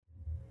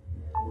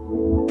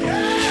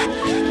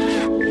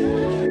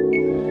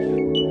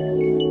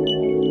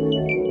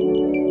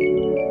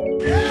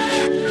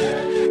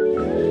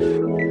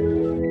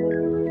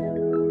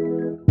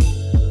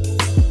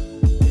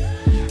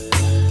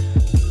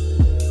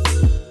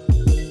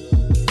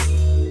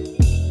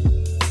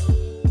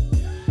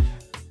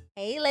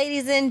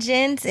and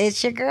gents,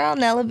 it's your girl,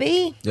 Nella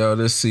B. Yo,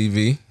 this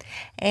CV.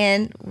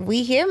 And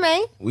we here,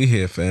 man. We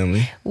here,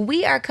 family.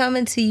 We are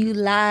coming to you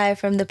live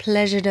from the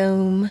Pleasure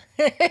Dome.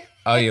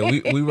 Oh, yeah,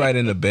 we right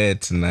in the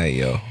bed tonight,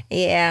 yo.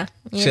 Yeah.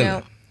 You Chilling.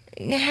 know,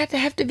 you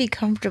have to be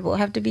comfortable,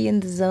 have to be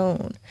in the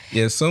zone.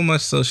 Yeah, so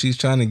much so she's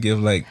trying to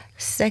give, like...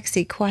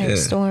 Sexy, quiet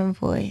storm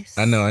voice.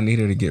 I know, I need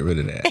her to get rid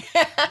of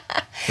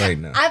that right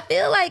now. I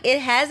feel like it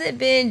hasn't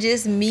been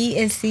just me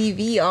and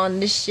CV on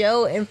the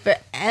show in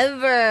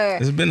forever.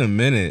 It's been a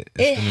minute.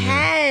 It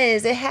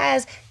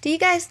has. Do you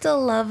guys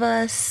still love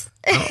us?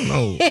 I don't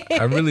know.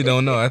 I really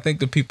don't know. I think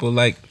the people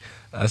like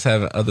us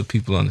having other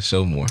people on the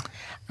show more.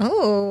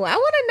 Oh, I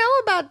want to know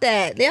about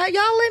that.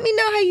 Y'all let me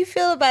know how you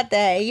feel about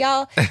that.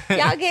 Y'all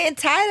getting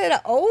tired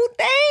of the old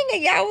thing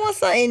and y'all want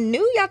something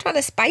new? Y'all trying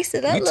to spice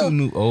it up?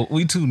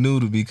 We too new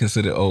to be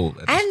considered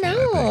old. I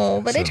know,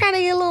 but they trying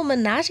to get a little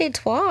menage a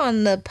trois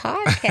on the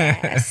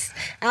podcast.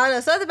 I don't know.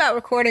 Something about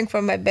recording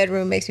from my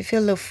bedroom makes me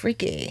feel a little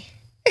freaky.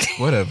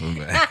 Whatever,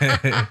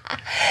 man.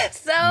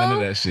 So none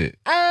of that shit.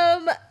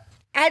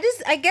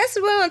 I guess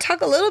we want to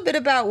talk a little bit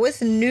about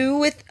what's new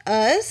with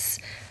us,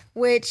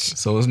 which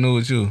So what's new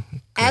with you?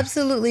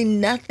 absolutely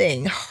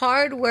nothing.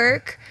 Hard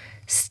work,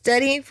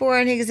 studying for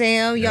an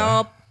exam,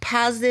 y'all.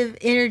 Positive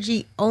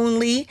energy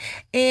only,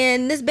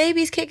 and this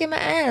baby's kicking my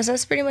ass.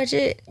 That's pretty much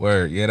it.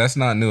 Word. Yeah, that's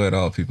not new at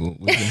all, people.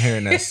 We've been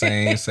hearing that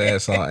same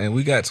sad song, and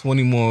we got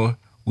 20 more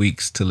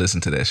weeks to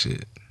listen to that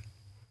shit.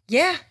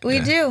 Yeah,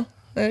 we do.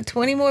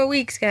 20 more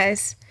weeks,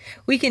 guys.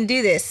 We can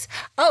do this.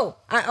 Oh,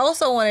 I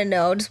also want to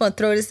know, just want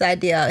to throw this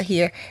idea out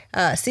here.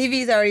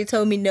 CV's already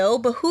told me no,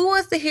 but who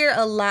wants to hear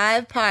a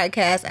live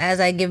podcast as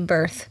I give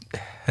birth?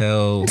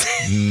 Hell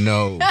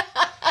no.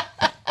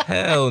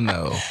 Hell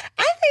no.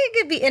 I think it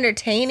could be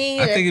entertaining.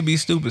 I think it'd be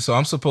stupid. So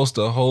I'm supposed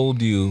to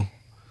hold you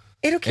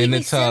It'll keep in the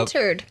me tub.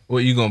 centered. What,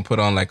 you gonna put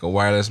on like a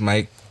wireless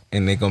mic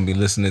and they're gonna be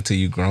listening to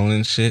you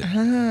groaning shit?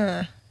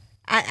 I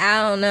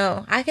don't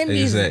know. I can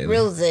Exactly. be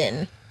real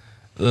zen.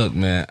 Look,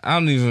 man, I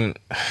don't even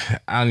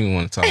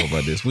want to talk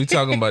about this. We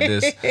talking about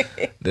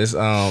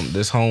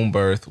this home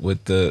birth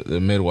with the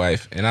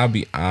midwife, and I'll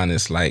be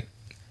honest, like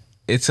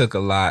it took a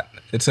lot.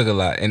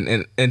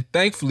 And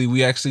thankfully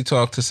we actually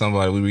talked to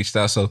somebody. We reached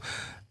out, so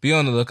be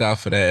on the lookout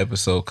for that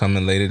episode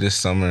coming later this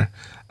summer.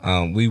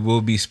 We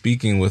will be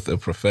speaking with a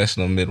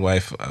professional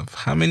midwife of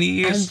how many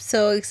years? I'm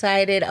so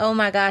excited. Oh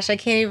my gosh, I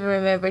can't even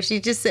remember. She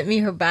just sent me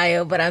her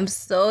bio, but I'm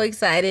so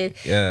excited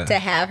to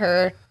have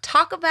her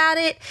talk about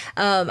it.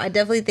 I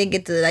definitely think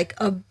it's like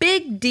a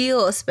big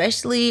deal,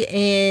 especially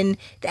in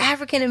the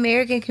African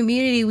American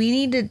community. We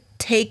need to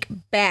take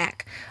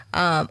back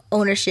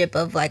ownership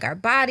of like our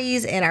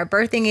bodies and our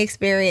birthing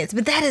experience,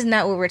 but that is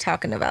not what we're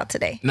talking about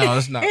today. No,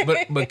 it's not.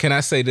 But can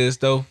I say this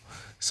though?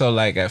 So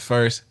like at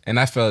first, and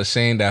I felt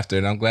ashamed after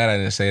it. I'm glad I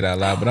didn't say it out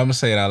loud, but I'm gonna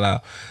say it out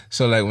loud.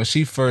 So like when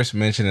she first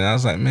mentioned it, I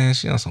was like, man,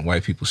 she on some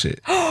white people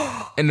shit.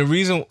 And the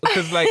reason,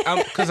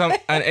 because I'm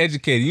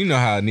uneducated. You know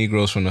how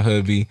Negroes from the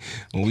hood be.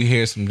 When we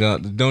hear some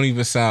junk that don't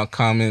even sound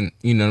common,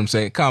 you know what I'm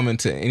saying? Common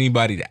to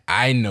anybody that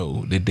I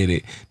know that did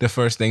it. The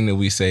first thing that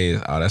we say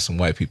is, oh, that's some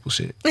white people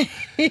shit.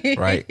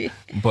 Right?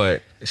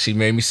 But she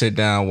made me sit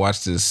down,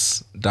 watch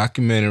this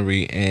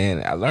documentary,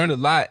 and I learned a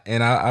lot.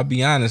 And I'll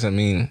be honest, I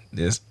mean,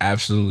 there's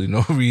absolutely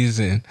no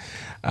reason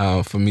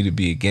for me to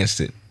be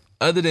against it,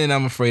 other than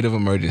I'm afraid of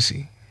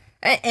emergency.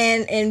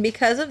 And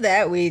because of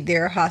that,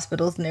 there are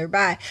hospitals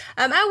nearby.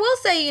 I will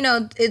say, you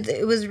know,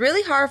 it was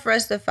really hard for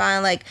us to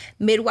find like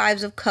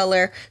midwives of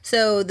color.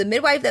 So the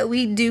midwife that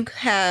we do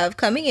have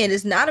coming in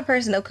is not a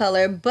person of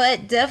color,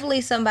 but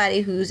definitely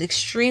somebody who's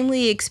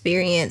extremely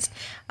experienced,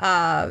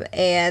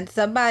 and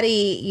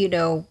somebody, you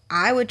know,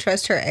 I would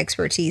trust her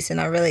expertise,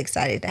 and I'm really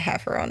excited to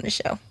have her on the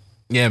show.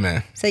 Yeah,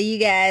 man. So you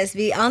guys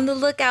be on the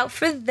lookout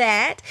for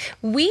that.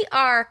 We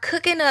are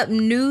cooking up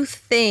new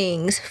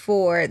things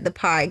for the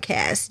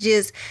podcast.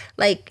 Just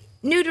like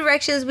new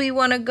directions we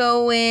want to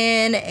go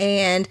in,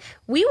 and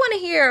we want to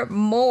hear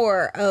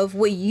more of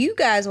what you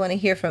guys want to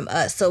hear from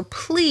us. So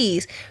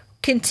please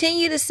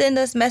continue to send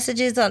us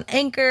messages on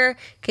Anchor.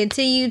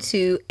 Continue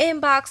to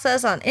inbox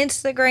us on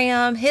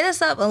Instagram. Hit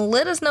us up and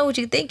let us know what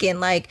you're thinking.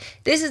 Like,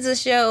 this is a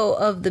show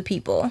of the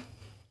people.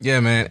 Yeah,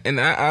 man.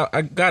 And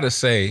I gotta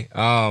say,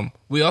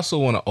 we also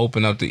want to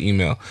open up the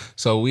email.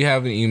 So we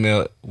have an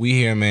email,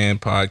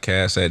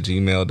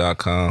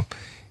 wehearmanpodcast@gmail.com.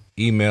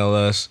 Email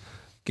us,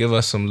 give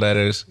us some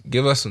letters,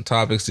 give us some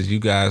topics that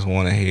you guys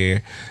want to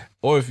hear.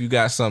 Or if you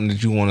got something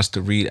that you want us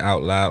to read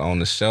out loud on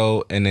the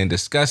show and then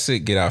discuss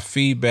it, get our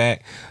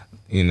feedback,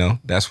 you know,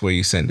 that's where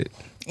you send it.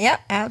 Yep,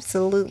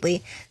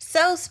 absolutely.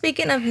 So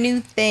speaking of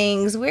new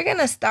things, we're going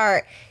to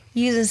start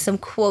using some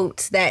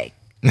quotes that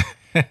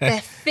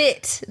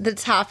fit the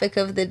topic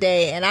of the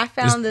day. And I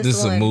found this one. This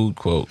is a mood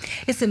quote.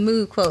 It's a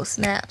mood quote,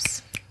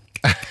 snaps.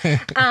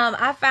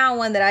 I found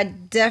one that I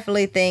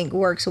definitely think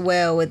works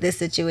well with this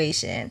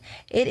situation.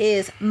 It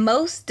is,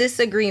 most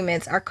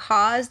disagreements are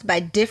caused by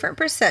different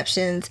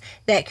perceptions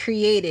that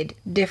created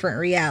different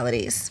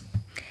realities.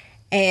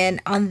 And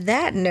on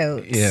that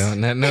note,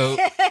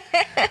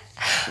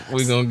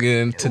 we're going to get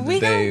into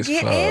today's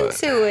pod.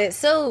 Into it.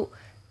 So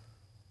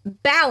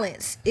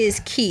balance is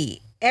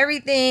key.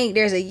 Everything,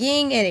 there's a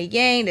yin and a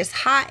yang, there's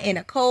hot and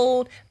a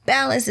cold.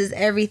 Balance is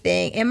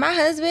everything. And my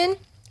husband,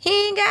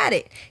 he ain't got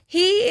it.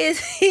 He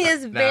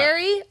is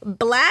very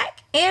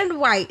black and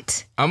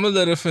white. I'm gonna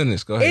let her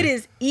finish. Go ahead. It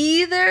is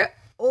either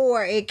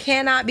or. It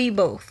cannot be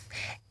both.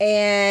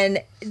 And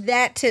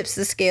that tips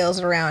the scales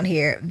around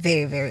here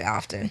very, very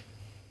often.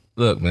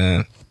 Look,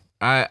 man,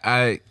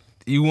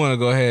 you want to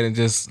go ahead and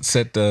just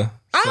set the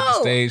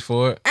stage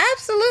for it?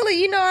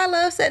 Absolutely. You know I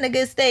love setting a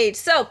good stage.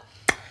 So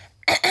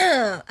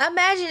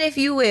imagine, if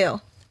you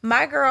will,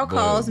 my girl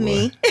calls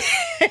me.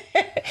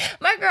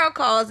 My girl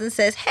calls and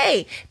says,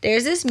 hey,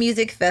 there's this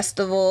music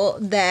festival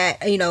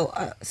that,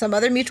 some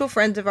other mutual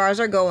friends of ours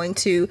are going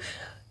to.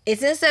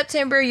 It's in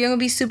September. You're going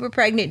to be super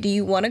pregnant. Do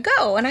you want to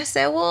go? And I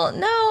said, well,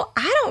 no,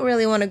 I don't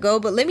really want to go,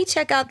 but let me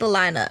check out the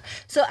lineup.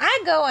 So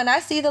I go and I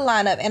see the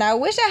lineup, and I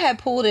wish I had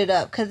pulled it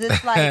up because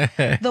it's like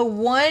the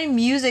one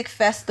music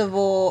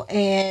festival.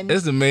 And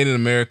it's the Made in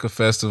America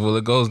festival.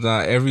 It goes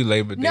down every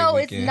Labor Day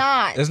weekend. It's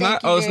not. It's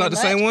not? Oh, it's not the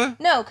same one?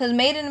 No, because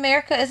Made in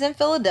America is in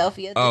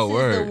Philadelphia. This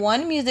is the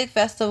one music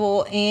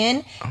festival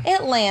in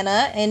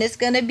Atlanta, and it's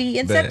going to be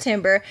in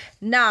September.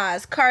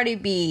 Nas, Cardi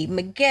B,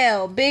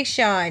 Miguel, Big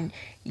Sean,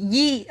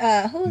 who's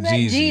that?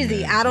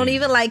 Jeezy. I don't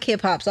even like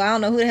hip hop, so I don't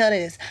know who the hell it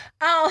is.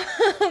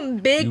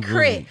 Big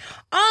Crit.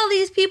 All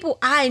these people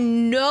I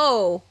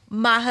know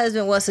my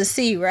husband wants to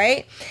see,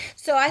 right?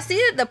 So I see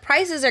that the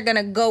prices are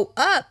gonna go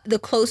up the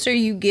closer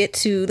you get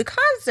to the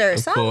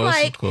concert. I'm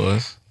like,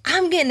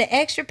 I'm getting an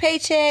extra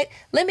paycheck.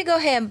 Let me go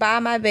ahead and buy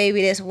my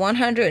baby this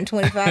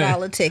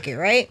 $125 ticket,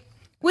 right?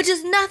 Which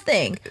is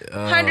nothing.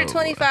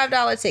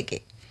 $125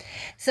 ticket.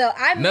 So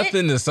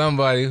nothing to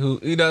somebody who,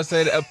 you know what I'm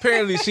saying?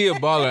 Apparently she a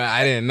baller.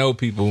 I didn't know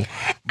people,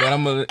 but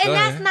I'm gonna. And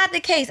that's not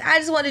the case. I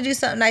just want to do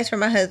something nice for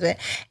my husband.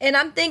 And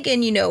I'm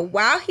thinking,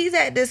 while he's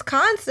at this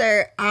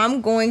concert,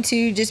 I'm going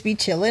to just be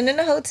chilling in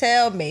a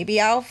hotel.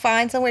 Maybe I'll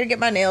find somewhere to get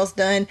my nails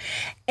done.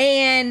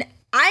 And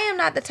I am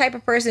not the type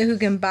of person who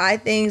can buy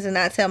things and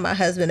not tell my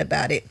husband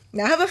about it.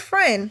 Now I have a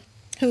friend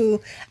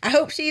who, I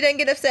hope she doesn't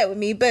get upset with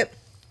me, but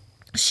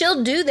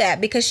she'll do that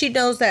because she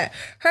knows that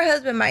her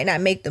husband might not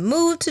make the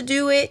move to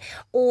do it,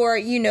 or,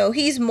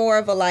 he's more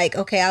of a like,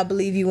 okay, I'll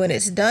believe you when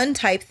it's done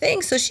type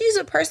thing. So she's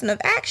a person of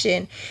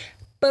action.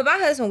 But my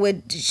husband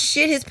would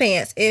shit his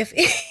pants if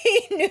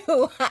he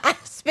knew I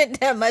spent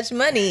that much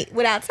money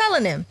without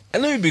telling him.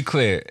 And let me be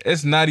clear,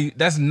 that's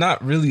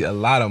not really a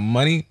lot of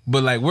money,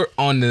 but like we're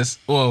on this.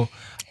 Well,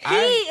 he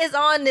is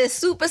on this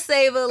super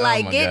saver,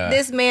 like get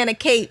this man a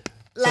cape.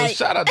 So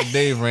shout out to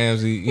Dave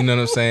Ramsey, you know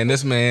what I'm saying?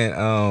 This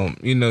man,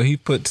 he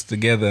puts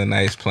together a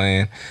nice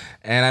plan.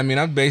 And I mean,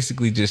 I'm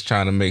basically just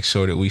trying to make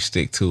sure that we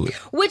stick to it.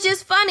 Which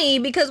is funny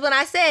because when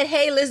I said,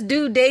 hey, let's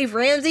do Dave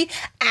Ramsey,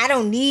 I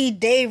don't need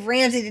Dave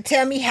Ramsey to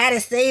tell me how to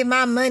save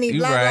my money,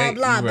 blah, blah,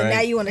 blah. But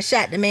now you want to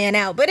shout the man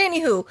out. But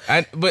anywho.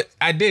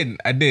 I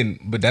didn't.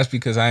 But that's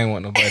because I ain't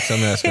want nobody to tell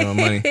me how to spend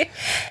my money.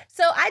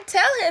 So I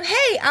tell him,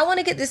 hey, I want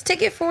to get this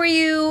ticket for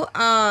you.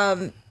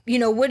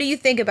 What do you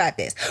think about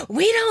this?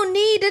 We don't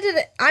need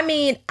it. I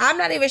mean, I'm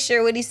not even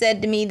sure what he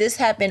said to me. This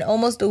happened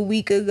almost a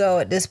week ago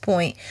at this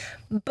point.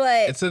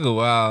 But it took a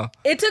while.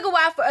 It took a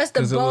while for us to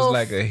both, because it was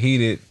like a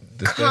heated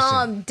discussion,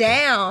 calm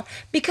down,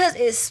 because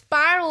it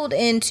spiraled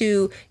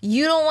into,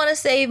 you don't want to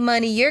save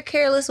money, you're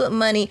careless with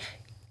money,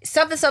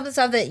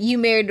 something, you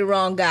married the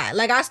wrong guy.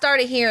 Like, I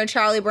started hearing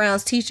Charlie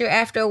Brown's Teacher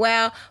after a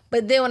while,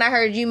 but then when I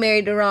heard you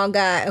married the wrong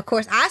guy, of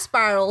course I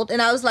spiraled and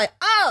I was like,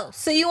 oh,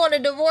 so you want to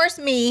divorce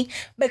me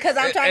because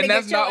I'm trying to get your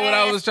ass. And that's not what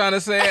I was trying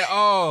to say at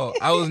all.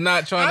 I was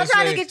not trying to say.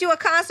 I'm trying to get you a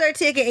concert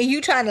ticket and you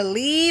trying to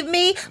leave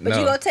me, but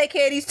you gonna take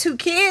care of these 2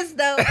 kids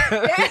though.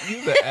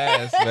 You the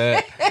ass,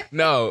 man.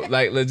 No,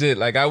 like legit,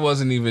 like I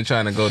wasn't even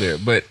trying to go there.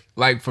 But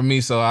like for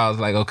me, so I was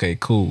like, okay,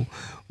 cool.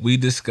 We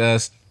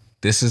discussed,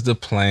 this is the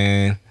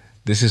plan.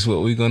 This is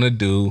what we're going to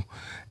do.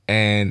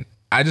 And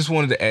I just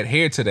wanted to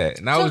adhere to that.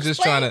 And I was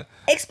just trying to...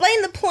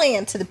 Explain the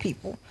plan to the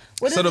people.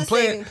 What is the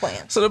saving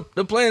plan? So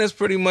the plan is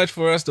pretty much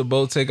for us to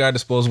both take our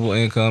disposable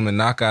income and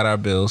knock out our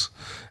bills.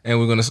 And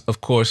we're going to,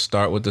 of course,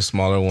 start with the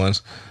smaller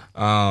ones.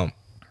 And,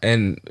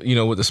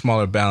 with the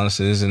smaller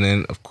balances. And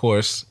then, of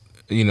course,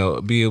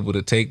 be able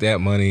to take that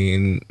money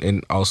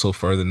and also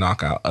further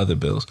knock out other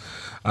bills.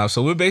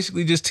 So we're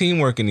basically just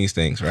teamwork in these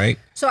things, right?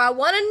 So I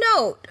want to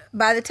note,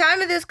 by the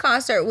time of this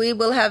concert, we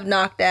will have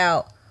knocked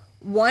out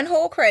 1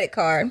 whole credit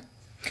card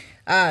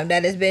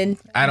that has been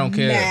I don't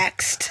care.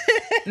 maxed.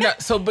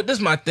 No, but this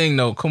is my thing,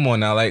 though. Come on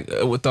now. Like,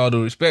 with all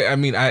due respect, I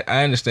mean, I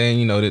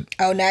understand, that...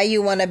 Oh, now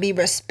you want to be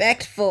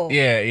respectful.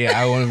 Yeah,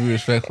 I want to be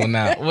respectful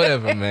now.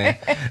 Whatever, man.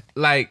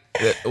 Like,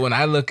 when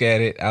I look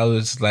at it, I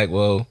was like,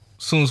 well...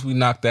 As soon as we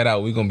knock that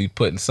out, we're going to be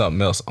putting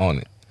something else on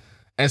it.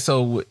 And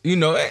so,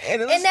 and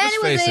that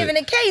wasn't even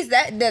the case.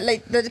 That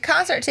like the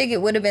concert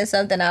ticket would have been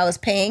something I was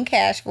paying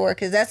cash for,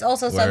 because that's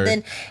also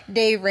something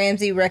Dave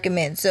Ramsey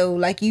recommends. So,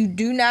 like, you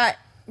do not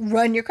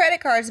run your credit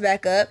cards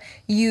back up.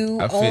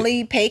 You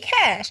only pay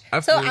cash.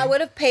 I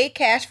would have paid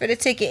cash for the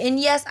ticket.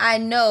 And yes, I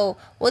know.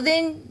 Well,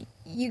 then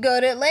you go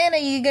to Atlanta,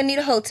 you're gonna need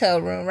a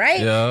hotel room, right?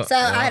 Yeah. So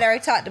I had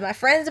already talked to my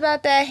friends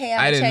about that. Hey,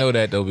 I didn't know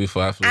that though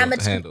before I flew off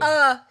the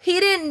handle. He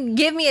didn't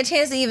give me a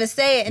chance to even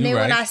say it, and then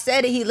when I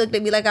said it, he looked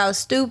at me like I was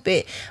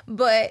stupid.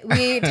 But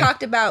we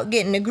talked about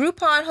getting a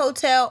Groupon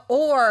hotel,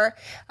 or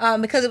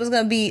because it was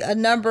gonna be a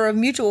number of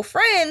mutual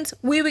friends,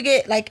 we would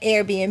get like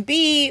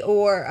Airbnb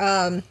or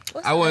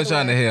I wasn't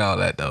trying to hear all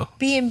that though.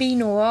 B&B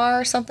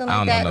Noir or something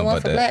like that, the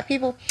one for black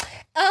people.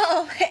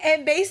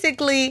 And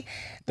basically,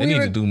 they need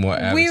to do more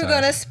advertising. We were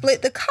gonna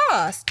split the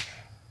cost.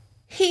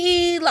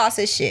 He lost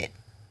his shit.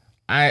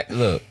 I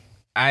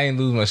ain't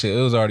lose my shit.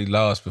 It was already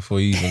lost before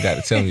you even got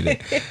to tell me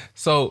that.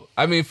 So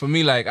I mean, for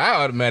me, like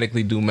I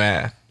automatically do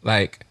math.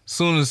 Like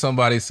soon as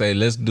somebody say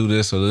let's do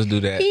this or let's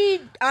do that,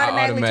 he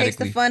automatically takes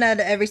the fun out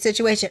of every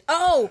situation.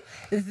 Oh,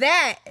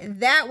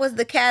 that was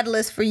the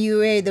catalyst for you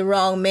married the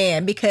wrong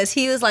man, because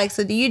he was like,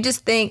 so do you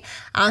just think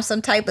I'm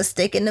some type of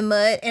stick in the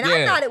mud? And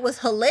I thought it was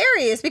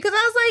hilarious because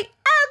I was like,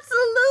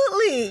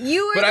 absolutely,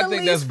 you were the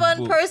least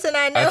fun person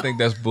I know. I think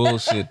that's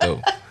bullshit though.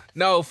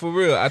 No, for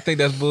real. I think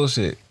that's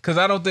bullshit. Because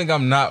I don't think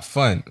I'm not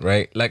fun,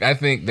 right? Like, I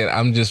think that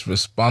I'm just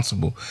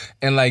responsible.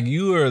 And, like,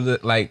 you are,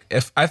 like,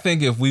 if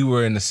we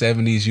were in the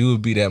 70s, you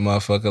would be that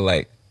motherfucker,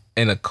 like,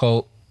 in a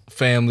cult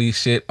family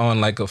shit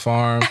on, like, a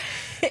farm.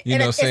 You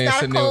know what I'm saying?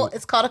 It's not a cult.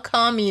 It's called a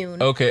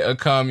commune. Okay, a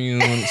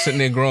commune, sitting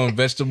there growing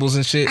vegetables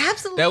and shit.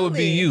 Absolutely. That would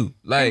be you.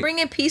 Like, and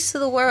bringing peace to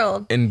the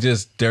world. And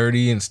just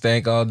dirty and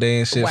stank all day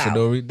and shit for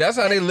no reason. That's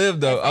how they live,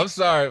 though. I'm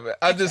sorry.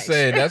 I'm just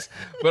saying.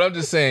 But I'm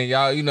just saying,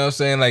 y'all, you know what I'm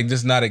saying? Like,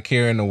 just not a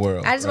care in the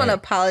world. I just want to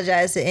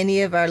apologize to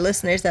any of our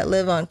listeners that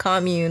live on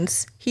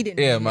communes. He didn't.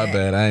 Yeah, my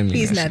bad. I didn't mean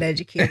He's not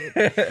educated.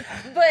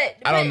 But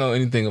I don't know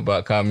anything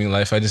about commune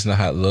life. I just know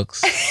how it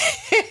looks.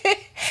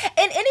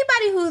 And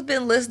anybody who's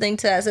been listening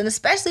to us, and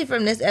especially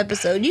from this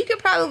episode, you can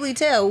probably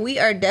tell we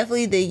are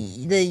definitely the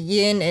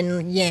yin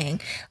and yang.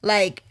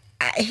 Like,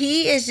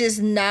 he is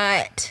just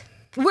not.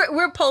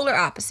 We're polar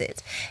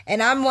opposites,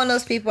 and I'm one of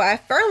those people. I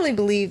firmly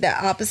believe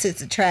that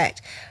opposites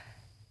attract.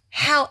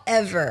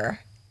 However,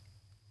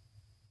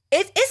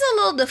 it's a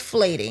little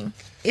deflating.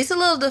 It's a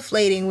little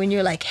deflating when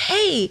you're like,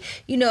 hey,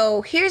 you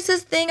know, here's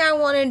this thing I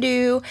want to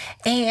do.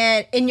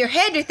 And in your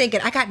head, you're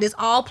thinking, I got this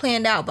all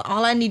planned out, but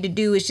all I need to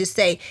do is just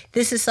say,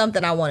 this is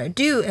something I want to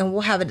do. And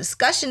we'll have a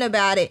discussion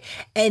about it.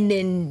 And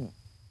then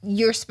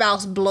your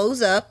spouse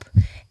blows up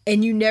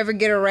and you never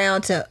get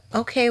around to,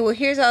 okay, well,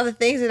 here's all the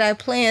things that I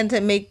plan to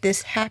make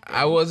this happen.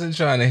 I wasn't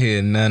trying to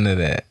hear none of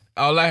that.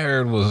 All I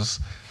heard was,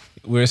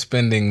 we're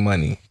spending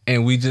money,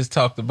 and we just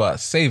talked about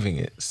saving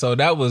it. So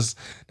that was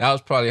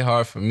probably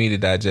hard for me to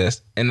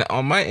digest. And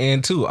on my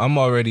end too, I'm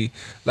already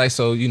like,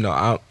 so you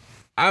know,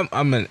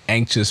 I'm an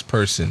anxious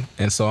person,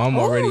 and so I'm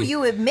already. Oh,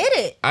 you admit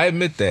it. I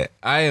admit that.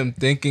 I am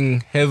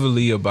thinking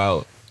heavily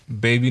about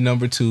baby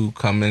number 2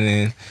 coming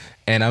in.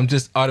 And I'm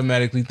just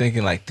automatically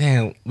thinking like,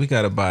 damn, we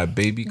got to buy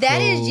baby clothes.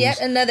 That is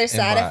yet another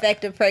side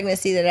effect of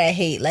pregnancy that I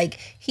hate. Like,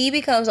 he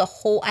becomes a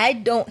whole,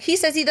 he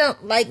says he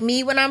don't like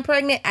me when I'm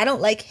pregnant. I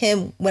don't like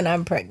him when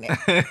I'm pregnant.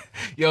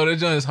 Yo, that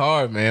joint is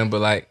hard, man.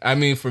 But like, I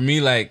mean, for me,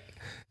 like,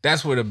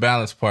 that's where the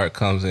balance part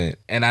comes in.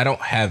 And I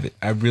don't have it.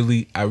 I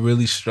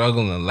really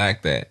struggle and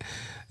lack that.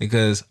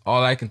 Because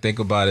all I can think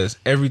about is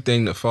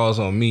everything that falls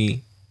on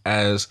me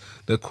as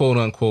the quote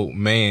unquote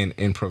man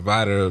and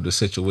provider of the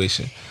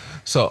situation.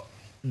 So,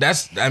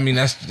 that's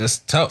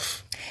just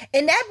tough.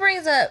 And that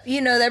brings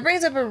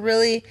up a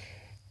really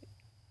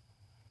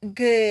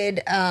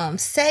good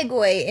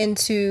segue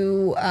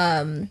into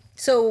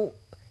so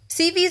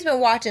CV's been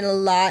watching a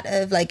lot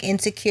of like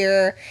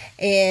Insecure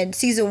and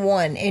season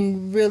 1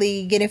 and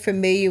really getting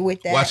familiar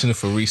with that. Watching it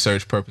for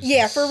research purposes.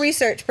 Yeah, for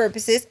research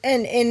purposes.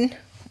 And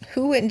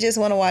who wouldn't just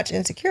want to watch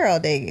Insecure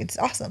all day? It's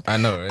awesome. I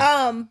know,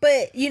 right?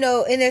 But you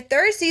know, in their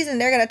 3rd season,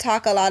 they're gonna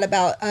talk a lot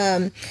about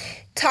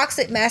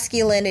toxic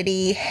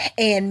masculinity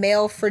and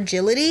male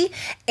fragility.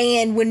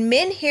 And when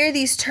men hear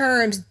these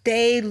terms,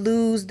 they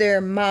lose their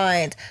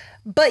minds.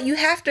 But you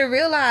have to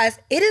realize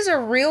it is a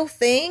real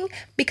thing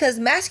because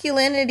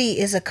masculinity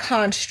is a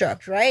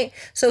construct, right?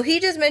 So he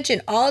just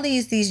mentioned all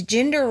these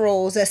gender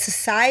roles that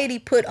society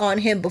put on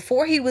him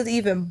before he was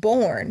even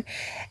born.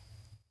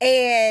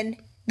 And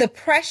the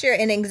pressure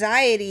and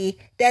anxiety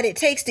that it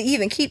takes to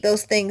even keep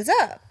those things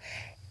up.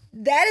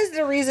 That is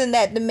the reason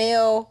that the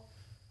male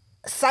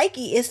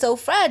psyche is so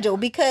fragile,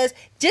 because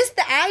just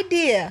the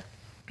idea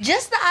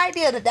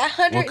that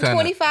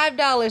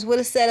 $125 would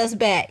have set us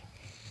back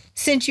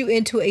sent you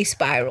into a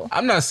spiral.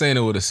 I'm not saying it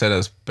would have set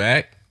us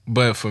back,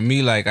 but for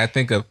me, like, I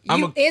think of...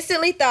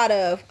 instantly thought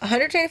of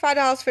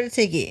 $125 for the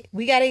ticket.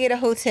 We got to get a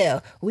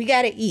hotel. We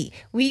got to eat.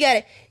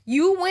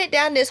 You went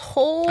down this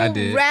whole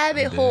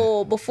rabbit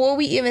hole before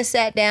we even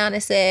sat down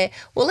and said,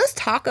 well, let's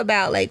talk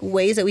about like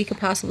ways that we could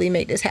possibly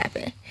make this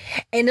happen.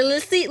 And then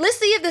let's see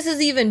if this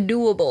is even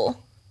doable.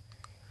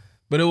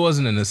 But it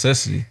wasn't a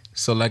necessity.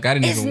 So, like, I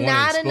didn't even want to explore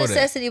that. It's not a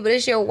necessity, but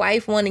it's your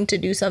wife wanting to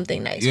do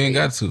something nice. You ain't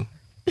got to.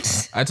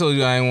 I told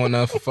you I ain't want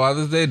nothing for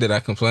Father's Day. Did I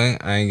complain?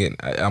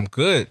 I'm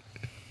good.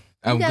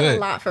 I'm good. You got a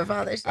lot for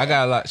Father's Day. I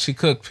got a lot. She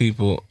cooked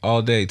people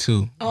all day,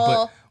 too.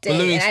 Dang,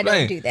 let me and I explain.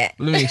 don't do that.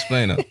 Let me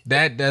explain though.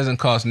 That doesn't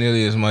cost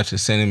nearly as much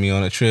as sending me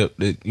on a trip.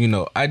 That, you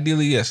know,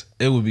 ideally, yes,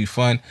 it would be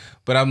fun.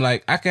 But I'm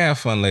like, I can have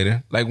fun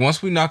later. Like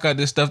once we knock out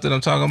this stuff that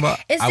I'm talking about,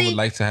 And I see, would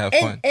like to have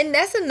fun. And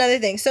that's another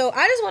thing. So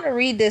I just want to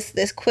read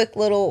this quick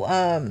little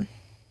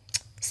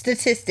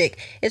statistic.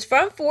 It's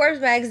from Forbes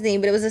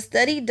magazine, but it was a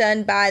study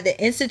done by the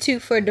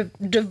Institute for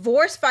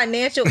Divorce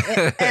Financial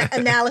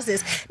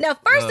Analysis. Now,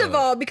 first of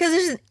all, because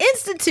there's an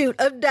Institute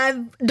of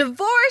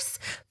Divorce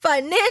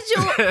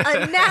Financial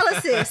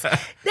Analysis,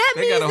 that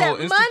They means got a whole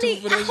that money,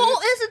 institute for that a whole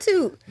shit?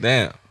 institute.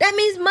 Damn. That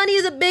means money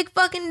is a big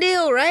fucking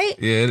deal, right?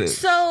 Yeah, it is.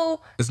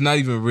 So It's not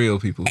even real,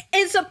 people.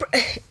 it's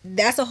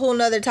that's a whole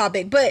nother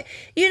topic. But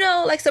you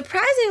know, like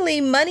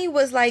surprisingly, money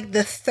was like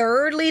the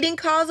third leading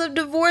cause of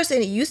divorce,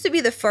 and it used to be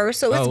the first.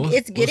 So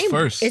it's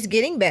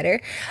getting better.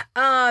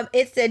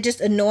 It said just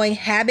annoying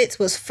habits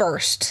was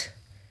first.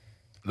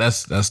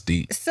 That's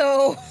deep.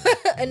 So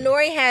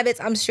annoying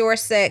habits, I'm sure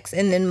sex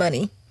and then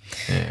money.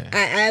 Yeah.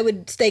 I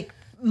would stake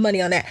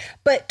money on that.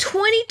 But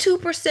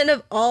 22%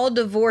 of all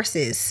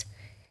divorces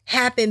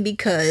happen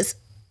because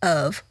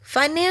of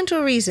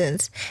financial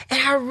reasons.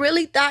 And I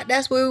really thought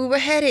that's where we were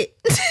headed.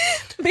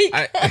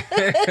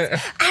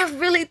 I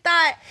really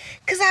thought,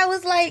 because I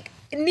was like,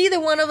 neither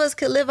one of us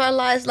could live our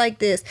lives like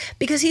this.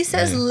 Because he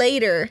says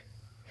later.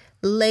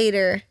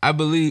 I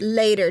believe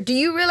Later. Do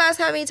you realize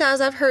how many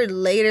times I've heard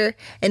later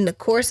in the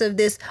course of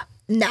this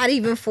not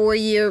even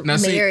 4-year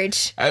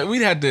marriage? See,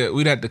 we'd have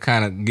to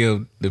kind of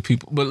give the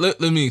people, but let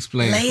me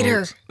explain. Later.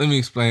 Folks. Let me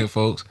explain,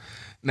 folks.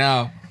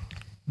 Now,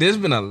 there's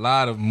been a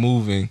lot of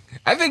moving.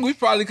 I think we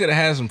probably could have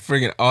had some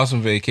friggin'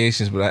 awesome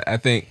vacations, but I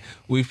think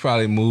we've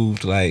probably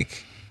moved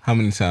like how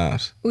many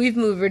times? We've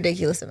moved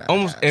ridiculous amounts.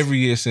 Almost every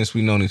year since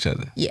we've known each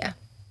other. Yeah.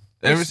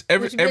 Every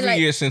like,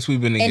 year since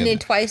we've been together. And then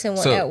twice in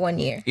at 1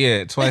 year.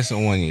 Yeah, twice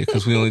in 1 year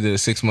because we only did a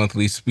 6-month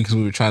lease because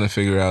we were trying to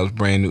figure out a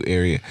brand new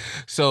area.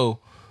 So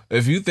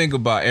if you think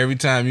about every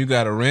time you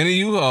got to rent a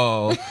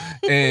U-Haul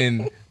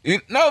and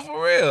no,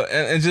 for real,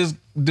 and just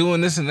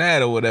doing this and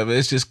that or whatever,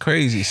 it's just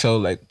crazy. So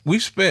like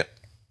we've spent.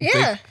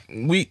 Yeah.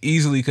 We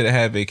easily could have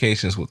had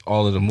vacations with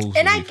all of the moves.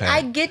 And we've had.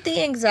 I get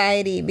the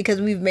anxiety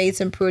because we've made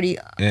some pretty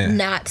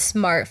not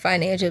smart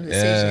financial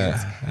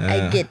decisions.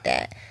 I get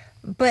that.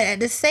 But at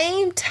the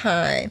same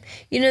time,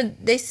 you know,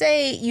 they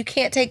say you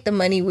can't take the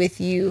money with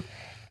you.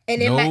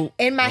 And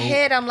in my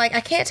head, I'm like,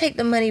 I can't take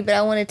the money, but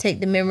I want to take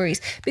the memories.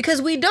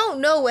 Because we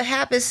don't know what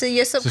happens to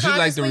your subconscious so she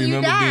like to when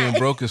remember you die. being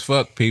broke as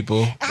fuck,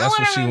 people. That's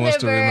what she wants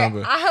to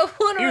remember. I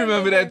want to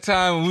remember that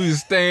time when we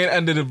was staying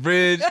under the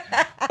bridge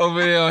over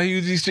there on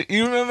Hughes Street?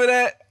 You remember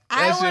that?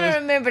 I want to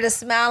remember the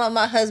smile on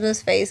my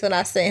husband's face when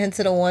I sent him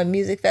to the one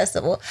music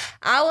festival.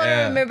 I want to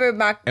remember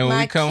my and when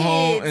my we come kids.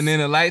 home and then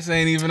the lights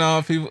ain't even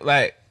on, people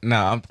like,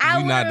 nah,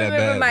 I not that bad. I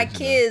remember my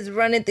kids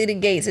running through the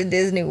gates of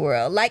Disney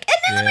World. Like, and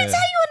then let me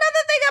tell you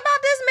another thing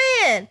about this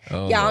man.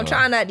 Oh, Y'all, I'm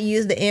trying not to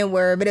use the N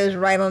word, but it was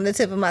right on the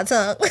tip of my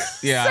tongue.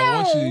 Yeah, I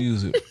want you to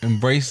use it.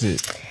 Embrace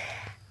it.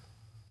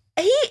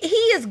 He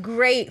is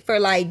great for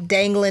like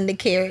dangling the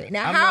carrot.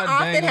 Now, how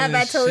often have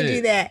I told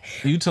you that?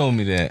 You told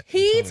me that.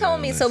 He told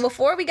me. So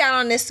before we got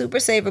on this Super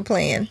Saver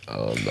plan.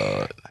 Oh,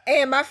 Lord.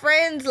 And my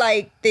friends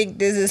like think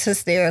this is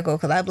hysterical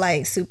because I'm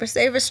like, Super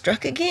Saver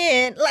struck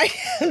again. Like,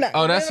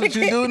 that's what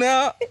you do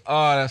now?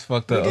 Oh, that's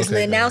fucked up. Just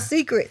letting out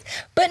secrets.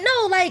 But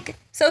no, like,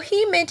 so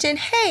he mentioned,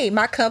 hey,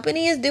 my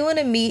company is doing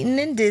a meeting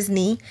in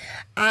Disney.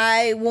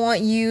 I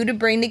want you to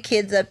bring the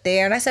kids up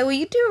there. And I said, well,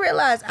 you do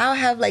realize I'll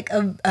have like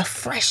a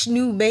fresh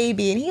new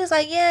baby. And he was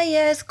like,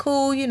 yeah, it's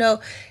cool. You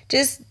know,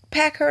 just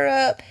pack her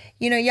up.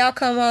 You know, y'all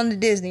come on to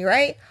Disney,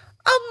 right?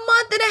 A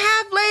month and a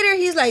half later,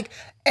 he's like,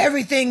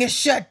 everything is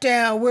shut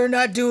down. We're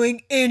not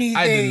doing anything.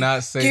 I did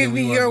not say Give that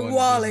we me weren't your going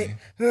wallet.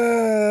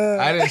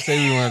 I didn't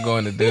say we weren't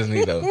going to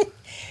Disney, though.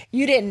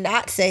 You did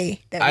not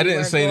say that. I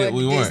didn't say that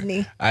we weren't.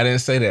 Disney. I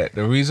didn't say that.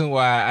 The reason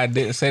why I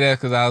didn't say that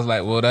because I was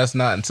like, well, that's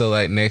not until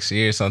like next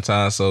year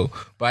sometime. So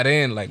by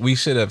then, like we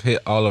should have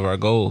hit all of our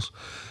goals.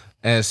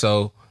 And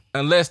so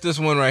unless this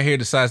one right here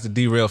decides to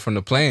derail from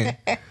the plan,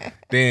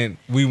 then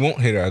we won't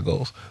hit our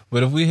goals.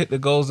 But if we hit the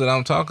goals that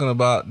I'm talking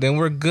about, then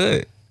we're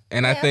good.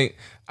 And I think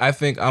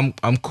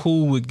I'm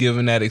cool with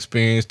giving that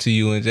experience to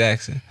you and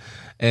Jackson.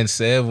 And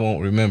Sev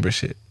won't remember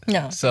shit.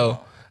 No. So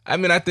I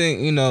mean, I think,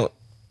 you know,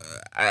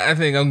 I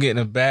think I'm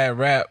getting a bad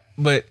rap,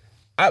 but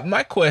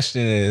my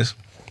question is,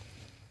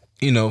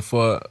 you know,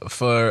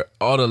 for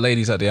all the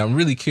ladies out there, I'm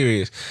really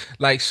curious.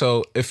 Like,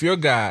 so if your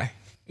guy,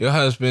 your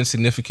husband,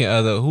 significant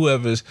other,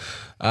 whoever's,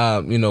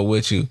 you know,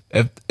 with you,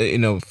 if you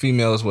know,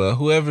 female as well,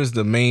 whoever's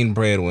the main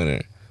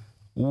breadwinner,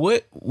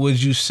 what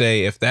would you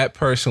say if that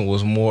person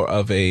was more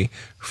of a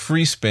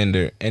free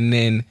spender and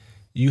then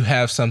you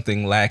have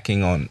something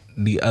lacking on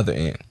the other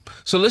end?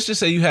 So let's just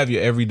say you have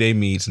your everyday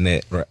needs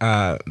met,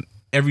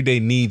 everyday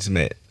needs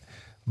met,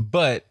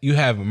 but you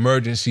have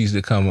emergencies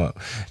that come up,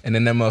 and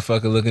then that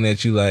motherfucker looking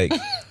at you like,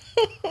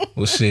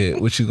 well, shit,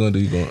 what you gonna do?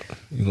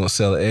 You gonna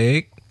sell an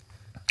egg?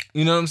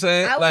 You know what I'm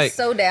saying? I was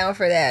so down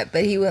for that,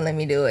 but he wouldn't let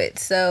me do it.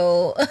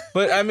 So,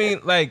 but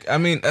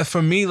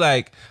for me,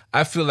 like,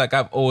 I feel like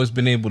I've always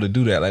been able to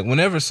do that. Like,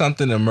 whenever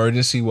something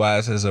emergency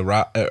wise has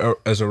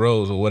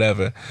arose or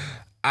whatever,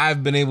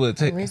 I've been able to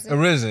take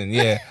arisen.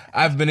 Yeah,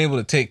 I've been able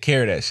to take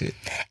care of that shit.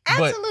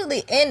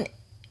 Absolutely,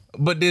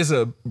 but there's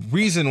a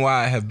reason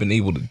why I have been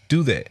able to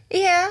do that.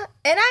 Yeah,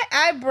 and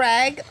I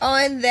brag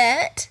on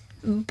that.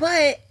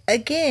 But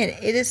again,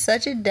 it is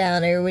such a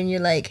downer when you're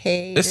like,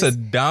 hey. It's a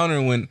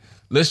downer when.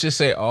 Let's just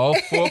say all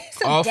four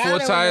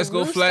tires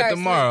go flat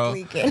tomorrow.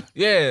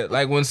 Yeah,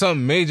 like when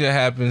something major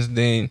happens,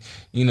 then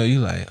you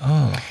like,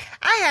 oh.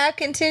 I have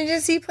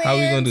contingency plans. How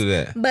we gonna do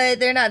that? But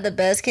they're not the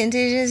best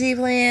contingency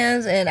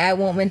plans, and I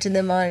won't mention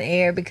them on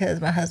air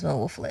because my husband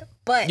will flip.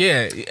 But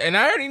yeah, and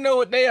I already know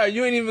what they are.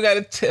 You ain't even got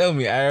to tell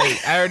me. I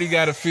already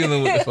got a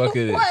feeling what the fuck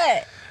it is.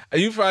 What? Are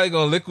you probably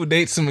gonna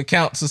liquidate some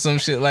accounts or some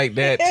shit like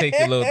that? Take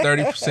your little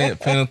 30%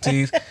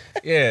 penalties.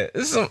 Yeah,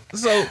 so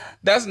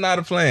that's not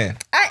a plan.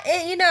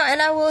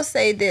 And I will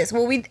say this.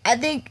 Well, I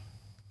think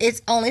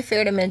it's only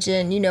fair to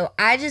mention.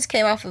 I just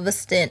came off of a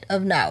stint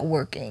of not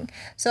working,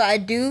 so I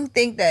do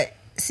think that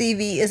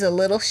CV is a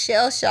little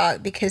shell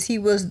shocked because he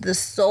was the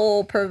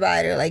sole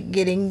provider, like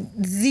getting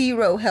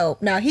zero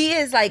help. Now he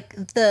is like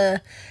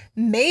the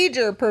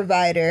major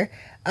provider,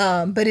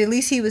 but at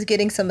least he was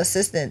getting some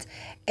assistance.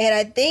 And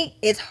I think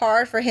it's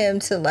hard for him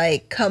to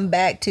like come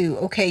back to,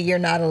 okay, you're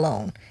not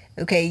alone.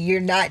 Okay, you're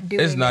not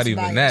doing it's not this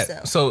even by that.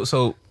 yourself.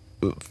 So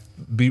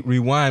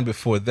rewind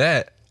before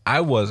that,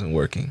 I wasn't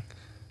working.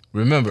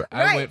 Remember,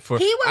 right. I went for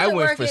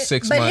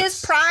 6 months. But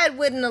his pride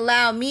wouldn't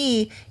allow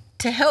me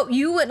to help.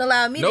 You wouldn't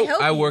allow me to help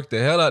you. I worked the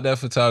hell out that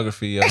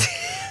photography, yo.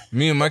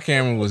 Me and my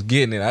camera was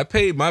getting it. I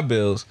paid my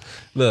bills.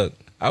 Look,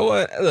 I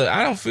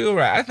don't feel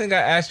right. I think I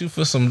asked you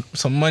for some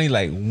money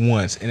like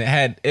once,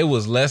 and it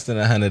was less than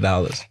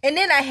 $100. And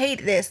then I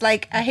hate this.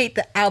 Like, I hate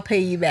the I'll pay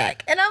you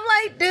back. And I'm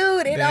like,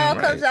 dude, it all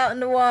comes out in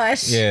the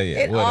wash. Yeah.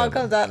 It all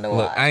comes out in the wash.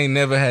 Look, I ain't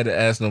never had to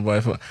ask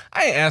nobody for.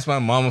 I ain't asked my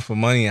mama for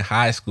money in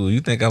high school. You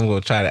think I'm gonna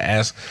try to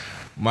ask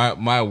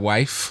my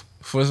wife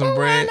for some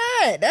bread?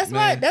 Why not? That's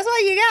why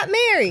you got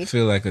married. I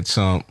feel like a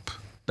chump.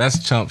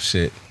 That's chump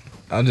shit.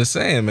 I'm just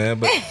saying, man.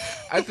 But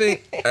I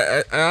think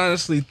I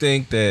honestly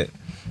think that.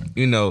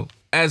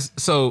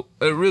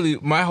 Really,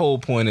 my whole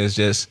point is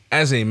just,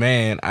 as a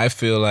man, I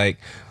feel like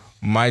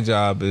my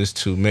job is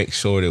to make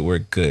sure that we're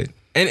good.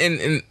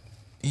 And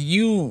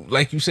you,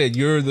 like you said,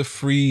 you're the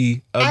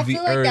free of the earth. I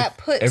feel like that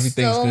puts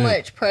so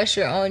much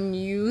pressure on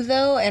you,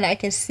 though, and I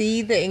can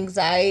see the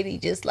anxiety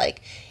just,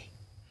 like,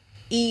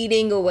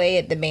 eating away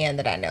at the man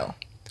that I know.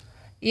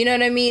 You know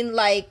what I mean?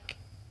 Like,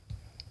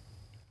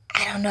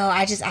 I don't know.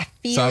 I feel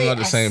it. So I'm not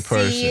the same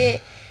person.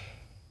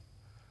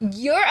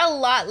 You're a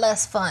lot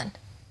less fun.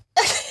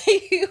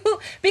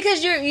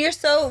 Because you're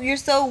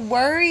so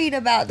worried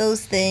about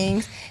those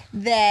things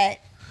that.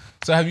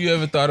 So have you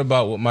ever thought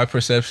about what my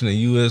perception of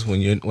you is when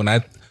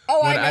I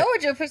know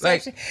what your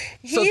perception.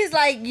 He's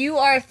like, you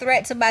are a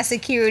threat to my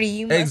security.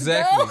 You must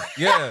go.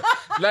 Yeah.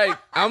 Like,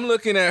 I'm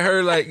looking at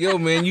her like, yo,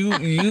 man,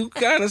 you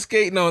kind of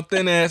skating on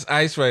thin ass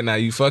ice right now.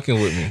 You fucking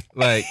with me.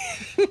 Like,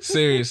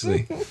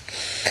 seriously.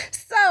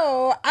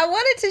 So I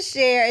wanted to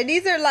share, and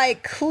these are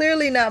like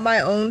clearly not my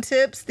own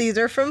tips. These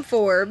are from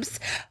Forbes.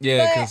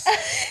 Yeah, because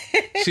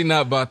she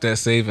not about that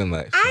saving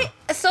life.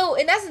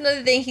 And that's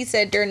another thing he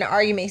said during the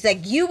argument. He's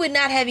like, you would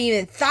not have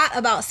even thought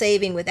about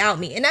saving without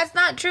me. And that's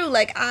not true.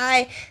 Like,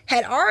 I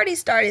had already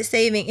started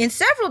saving in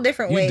several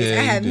different ways.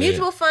 I have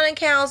mutual fund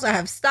accounts. I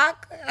have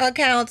stock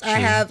accounts. True. I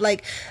have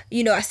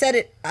I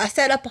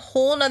set up a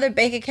whole nother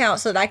bank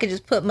account so that I could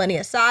just put money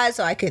aside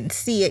so I couldn't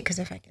see it. Because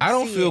if I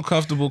don't feel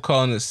comfortable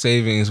calling it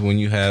savings when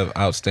you have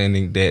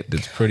outstanding debt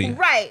that's pretty.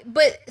 Right.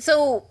 But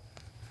so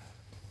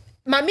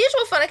my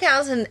mutual fund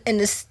accounts and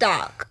the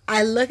stock,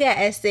 I look at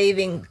as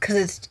saving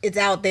because it's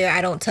out there. I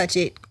don't touch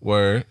it.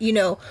 Word.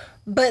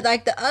 But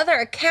like the other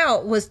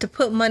account was to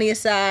put money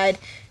aside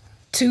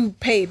to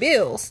pay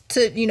bills,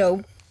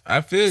 to,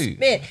 I feel you.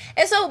 Spend.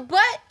 And so, but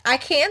I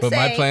can't say. But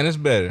my plan is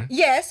better.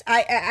 Yes,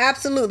 I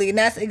absolutely. And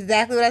that's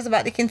exactly what I was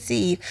about to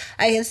conceive.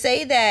 I can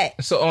say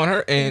that. So on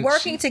her end,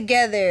 working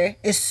together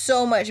is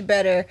so much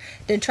better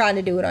than trying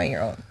to do it on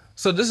your own.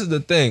 So this is the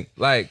thing.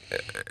 Like,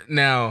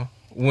 now,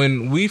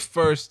 when we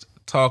first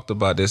talked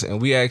about this and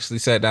we actually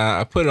sat down,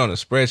 I put it on a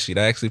spreadsheet.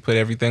 I actually put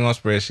everything on a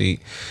spreadsheet,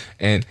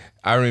 and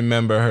I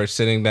remember her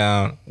sitting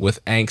down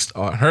with angst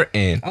on her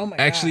end,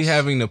 actually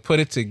having to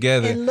put it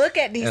together and look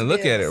at these and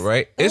look at it.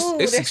 Right,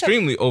 it's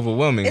extremely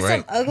overwhelming. It's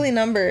right, some ugly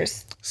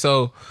numbers.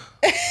 So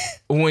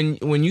when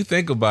you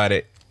think about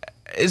it,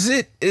 is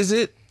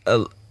it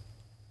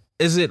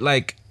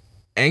like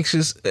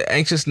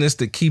anxiousness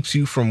that keeps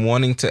you from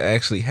wanting to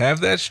actually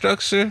have that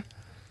structure?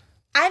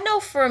 I know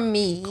for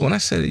me, when I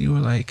said it, you were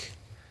like.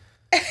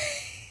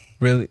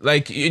 Really?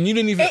 Like, and you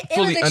didn't even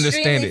fully understand it. It was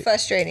extremely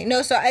frustrating.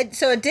 No, so I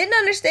didn't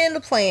understand the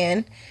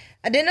plan.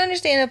 I didn't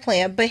understand the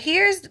plan. But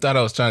here's Thought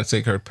I was trying to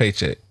take her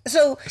paycheck.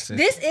 so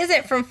this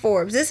isn't from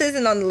Forbes. This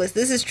isn't on the list.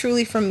 This is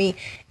truly from me.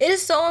 It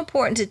is so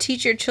important to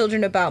teach your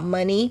children about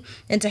money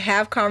and to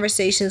have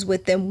conversations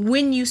with them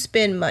when you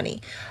spend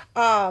money.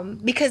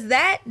 Because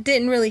that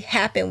didn't really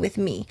happen with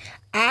me.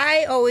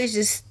 I always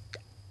just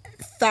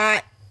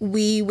thought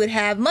we would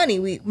have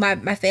money.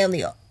 My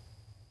family.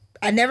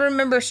 I never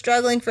remember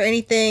struggling for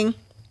anything.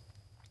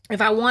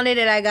 If I wanted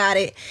it, I got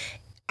it.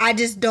 I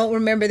just don't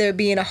remember there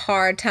being a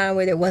hard time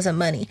where there wasn't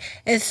money.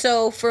 And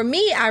so for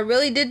me, I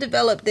really did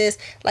develop this,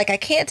 like, I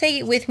can't take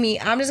it with me.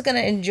 I'm just going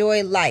to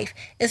enjoy life.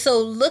 And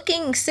so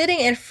sitting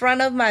in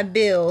front of my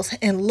bills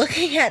and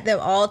looking at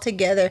them all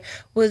together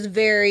was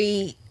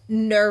very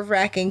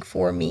nerve-wracking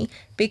for me,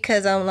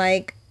 because I'm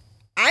like,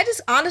 I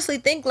just honestly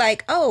think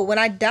like, oh, when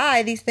I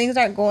die, these things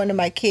aren't going to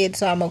my kids,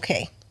 so I'm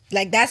okay.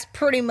 Like, that's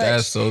pretty much...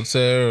 That's so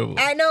terrible.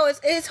 I know,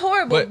 it's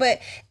horrible,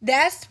 but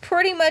that's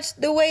pretty much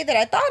the way that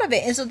I thought of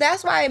it. And so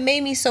that's why it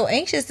made me so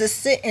anxious to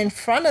sit in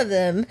front of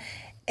them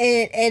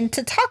and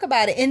to talk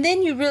about it. And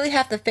then you really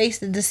have to face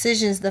the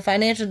decisions, the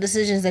financial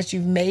decisions that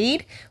you've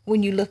made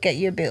when you look at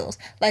your bills.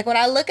 Like, when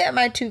I look at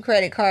my 2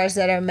 credit cards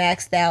that are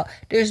maxed out,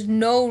 there's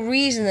no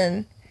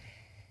reason...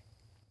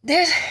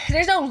 There's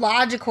no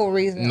logical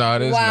reason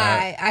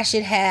why I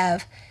should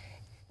have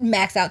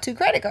maxed out 2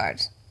 credit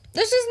cards.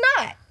 There's just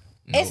not.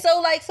 And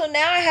so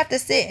now I have to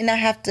sit and I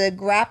have to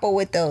grapple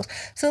with those.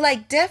 So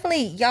like,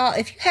 definitely, y'all,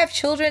 if you have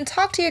children,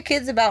 talk to your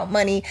kids about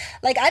money.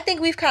 Like, I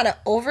think we've kind of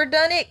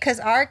overdone it, because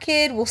our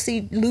kid will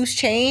see loose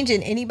change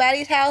in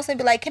anybody's house and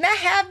be like, can I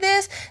have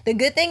this? The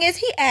good thing is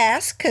he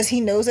asks, because he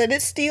knows that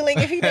it's stealing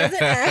if he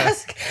doesn't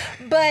ask.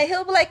 But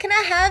he'll be like, can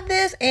I have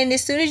this? And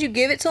as soon as you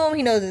give it to him,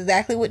 he knows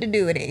exactly what to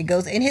do with it. It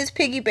goes in his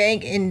piggy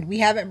bank, and we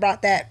haven't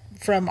brought that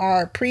from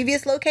our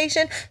previous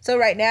location. So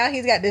right now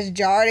he's got this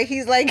jar that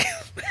he's like...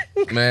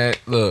 Man,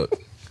 look.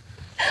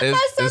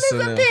 My son is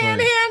a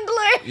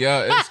panhandler.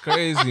 Yeah, it's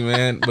crazy,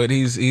 man. But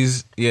he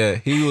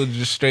would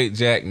just straight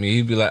jack me.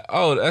 He'd be like,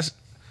 oh,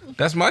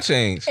 that's my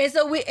change. And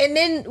so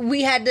then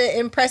we had to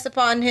impress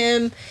upon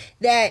him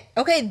that,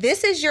 okay,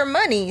 this is your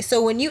money.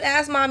 So when you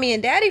ask mommy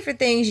and daddy for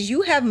things,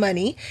 you have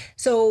money.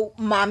 So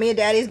mommy and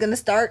daddy is going to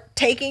start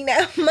taking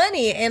that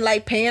money and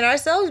like paying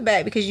ourselves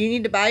back, because you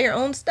need to buy your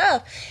own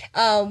stuff.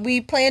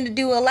 We plan to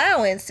do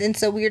allowance. And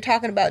so we were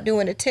talking about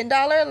doing a $10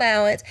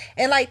 allowance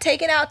and like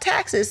taking out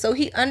taxes. So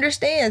he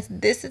understands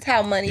this is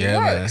how money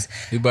works.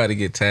 Man. He about to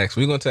get taxed.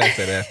 We're going to tax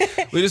that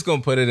ass. We're just going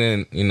to put it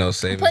in,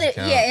 savings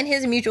account. Yeah, in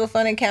his mutual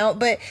fund account.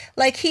 But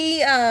like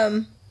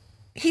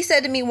he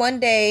said to me one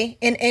day,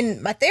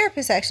 and my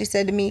therapist actually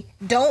said to me,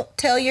 don't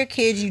tell your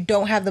kids you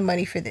don't have the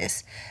money for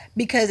this,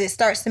 because it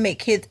starts to make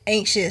kids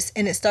anxious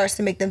and it starts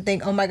to make them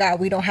think, oh my God,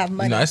 we don't have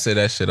money. I say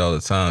that shit all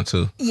the time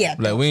too. Yeah.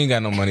 Like, we ain't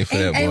got no money for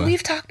that, boy. And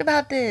we've talked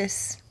about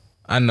this.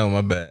 I know,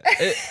 my bad.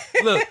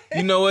 Look,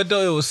 you know what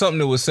though? It was something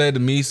that was said to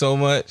me so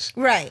much.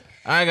 Right.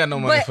 I ain't got no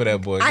money for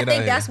that, boy. I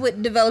think that's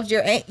what develops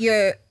your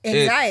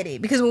anxiety,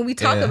 because when we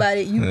talk about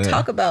it, you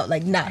talk about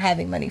like not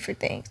having money for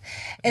things.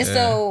 And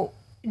so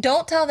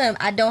don't tell them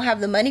I don't have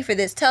the money for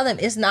this. Tell them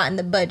it's not in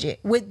the budget.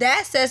 What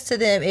that says to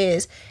them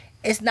is,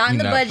 it's not in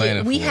the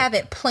budget. We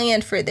haven't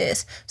planned for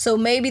this. So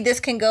maybe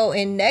this can go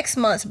in next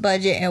month's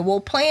budget, and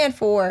we'll plan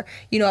for, a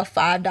 $5 You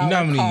know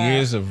how many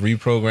years of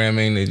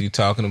reprogramming that you're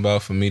talking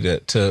about for me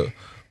to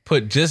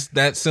put just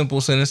that simple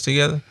sentence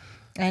together?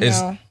 I know.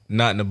 It's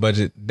not in the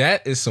budget.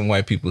 That is some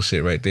white people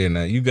shit right there.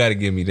 Now you got to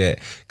give me that,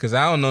 because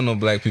I don't know no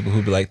black people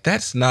who be like,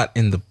 that's not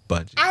in the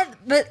budget.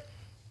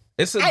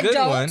 It's a good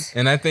one,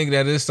 and I think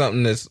that is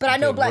something that's... But I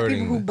know black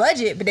people who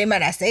budget, but they might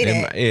not say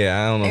that.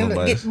 I don't know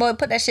nobody. Boy,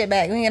 put that shit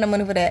back. We ain't got no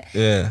money for that.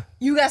 Yeah.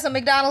 You got some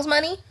McDonald's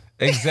money?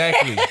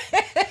 Exactly.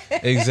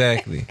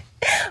 Exactly.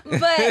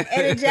 But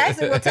Eddie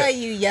Jackson will tell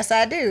you, yes,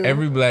 I do.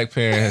 Every black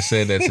parent has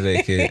said that to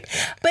their kid.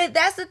 But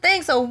that's the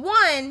thing. So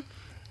one,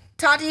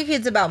 talk to your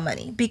kids about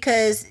money,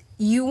 because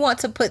you want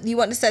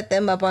to set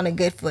them up on a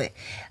good foot.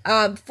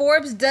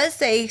 Forbes does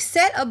say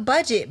set a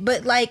budget,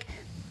 but like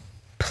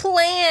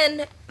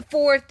plan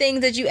for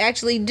things that you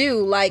actually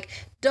do. Like,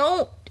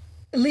 don't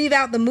leave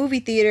out the movie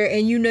theater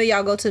and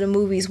y'all go to the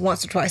movies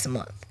once or twice a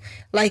month.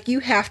 Like, you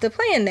have to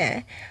plan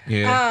that.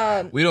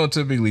 Yeah. We don't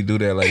typically do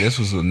that. Like, this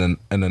was an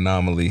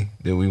anomaly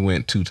that we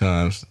went 2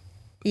 times.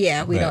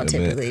 Yeah, we don't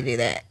typically do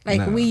that.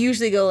 Like, we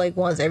usually go like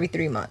once every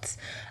 3 months.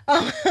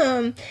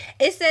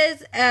 It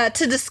says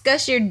to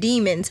discuss your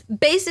demons.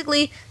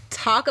 Basically,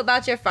 talk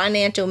about your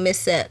financial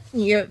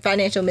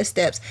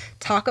missteps.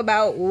 Talk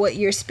about what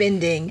you're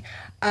spending.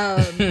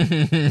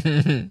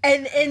 And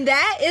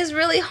that is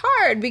really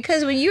hard,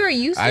 because when you are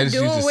used to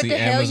doing what the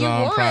hell you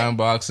want, Prime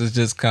boxes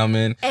just come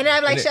in, and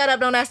I'm like, shut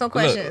up, don't ask no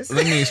questions. Look,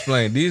 let me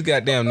explain. These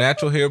goddamn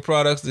natural hair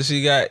products that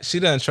she got,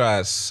 she done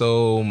tried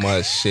so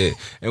much shit,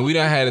 and we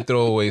done had to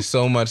throw away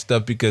so much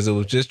stuff because it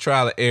was just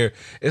trial and error.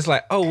 It's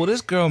like, oh well,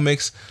 this girl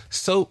makes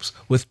soaps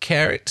with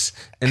carrots,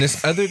 and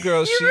this other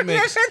girl she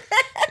makes that?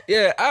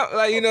 Yeah,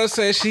 what I'm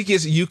saying, she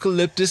gets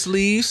eucalyptus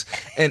leaves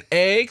and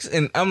eggs,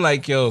 and I'm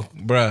like, yo,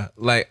 bruh,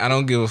 like, I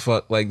don't give a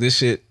fuck. Like, this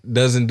shit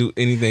doesn't do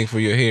anything for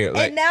your hair.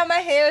 Like, and now my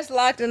hair is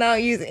locked and I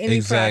don't use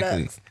any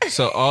products.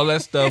 So all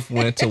that stuff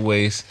went to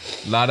waste.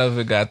 A lot of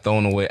it got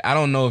thrown away. I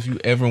don't know if you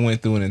ever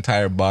went through an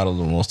entire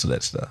bottle of most of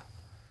that stuff.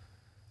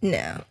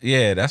 No.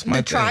 Yeah, that's my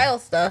the trial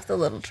stuff, the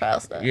little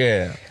trial stuff.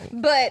 Yeah.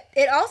 But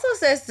it also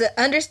says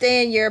to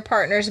understand your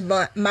partner's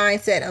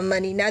mindset on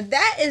money. Now,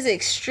 that is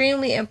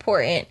extremely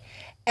important.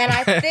 And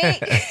I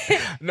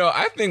think... No,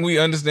 I think we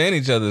understand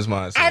each other's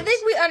mindsets. I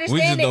think we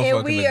understand it,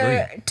 and we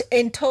are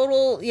in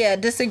total,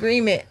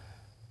 disagreement.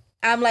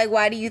 I'm like,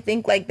 why do you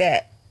think like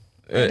that?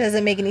 It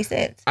doesn't make any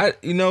sense.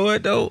 You know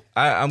what, though?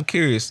 I'm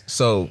curious.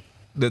 So,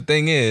 the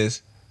thing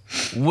is,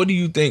 what do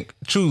you think,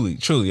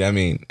 truly, I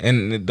mean,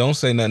 and don't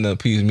say nothing to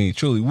appease me,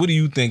 truly, what do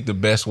you think the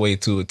best way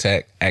to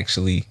attack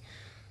actually,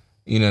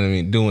 you know what I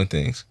mean, doing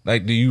things?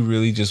 Like, do you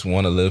really just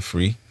want to live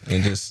free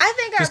and just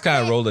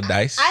kind of roll the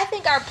dice? I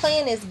think our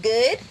plan is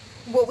good,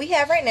 what we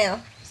have right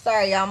now.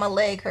 Sorry, y'all, my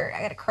leg hurt.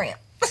 I got a cramp.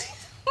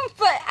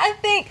 But I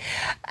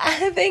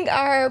think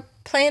our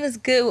plan is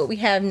good, what we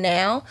have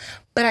now.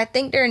 But I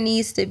think there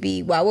needs to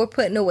be, while we're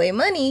putting away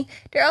money,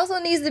 there also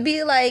needs to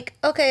be like,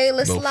 okay,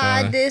 let's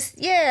slide this.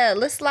 Yeah,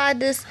 let's slide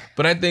this.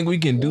 But I think we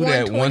can do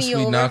that once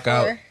we knock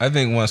out. I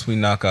think once we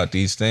knock out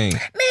these things.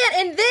 Man,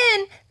 and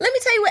then let me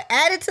tell you what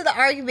added to the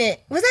argument.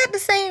 Was that the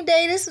same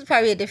day? This was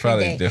probably a different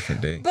day. Probably a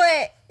different day.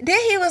 But then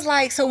he was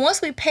like, so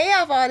once we pay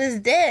off all this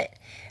debt,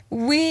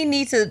 we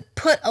need to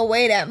put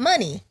away that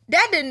money.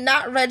 That did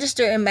not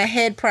register in my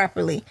head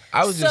properly.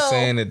 I was just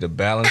saying that the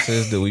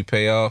balances that we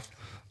pay off,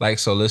 like,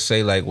 so let's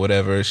say like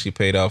whatever she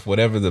paid off,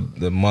 whatever the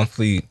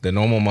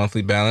normal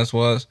monthly balance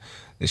was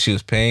that she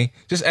was paying,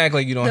 just act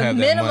like you don't have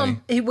that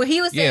money. What he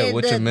was saying,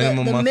 what your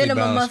minimum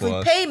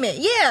monthly payment.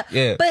 Yeah.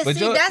 Yeah. But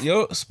see,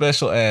 your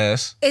special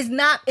ass. It's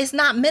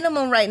not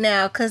minimum right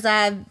now because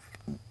I've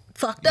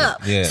fucked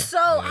up. Yeah. So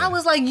I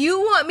was like,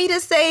 you want me to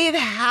save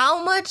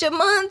how much a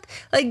month?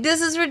 Like, this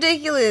is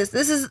ridiculous.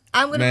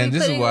 I'm going to be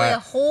putting away a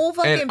whole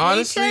fucking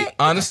paycheck.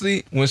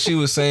 Honestly, when she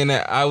was saying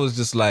that, I was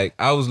just like,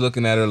 I was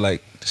looking at her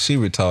like, she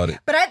retarded.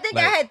 But I think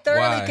I had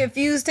thoroughly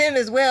confused him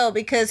as well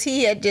because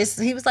he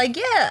was like,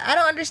 yeah, I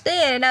don't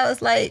understand. And I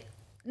was like,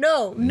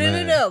 no.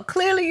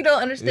 Clearly you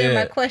don't understand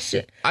my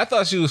question. I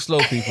thought she was slow,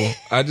 people.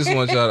 I just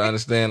want y'all to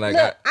understand. Like,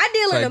 look, I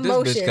deal in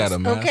emotions. This bitch got a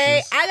master's.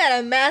 Okay, I got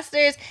a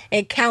master's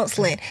in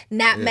counseling,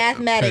 not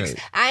mathematics.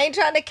 Okay. I ain't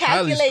trying to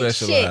calculate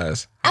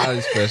shit.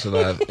 Highly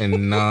specialized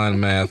in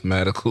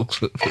non-mathematical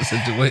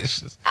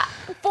situations.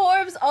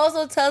 Forbes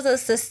also tells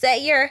us to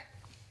set your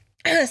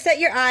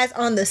eyes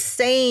on the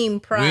same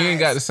prize. We ain't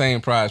got the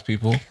same prize,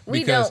 people.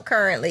 We don't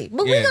currently.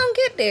 But we gonna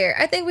get there.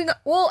 I think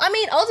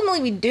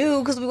ultimately we do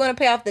because we want to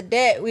pay off the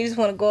debt. We just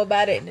want to go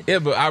about it. Yeah,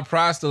 but our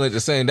prize still ain't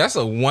the same. That's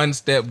a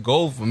one-step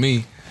goal for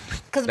me.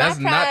 Because that's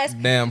not the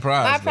damn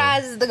prize. My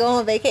prize is to go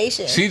on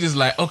vacation. She just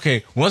like,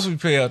 okay, once we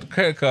pay out the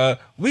credit card,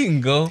 we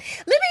can go.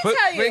 Let me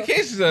tell you.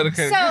 Vacations on the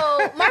credit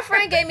card. So my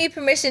friend gave me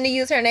permission to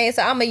use her name,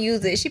 so I'm going to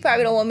use it. She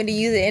probably don't want me to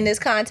use it in this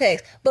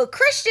context. But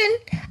Christian,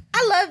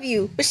 I love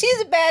you, but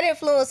she's a bad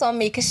influence on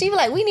me because she be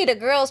like, we need a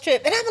girls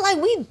trip. And I be like,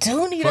 we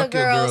do need a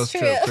girls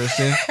trip.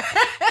 Christian.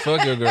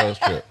 Fuck your girls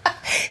trip.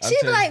 She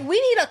be like, we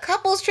need a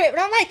couples trip. And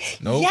I'm like,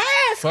 nope,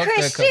 yes, fuck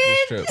Christian.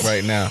 That couples trip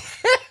right now.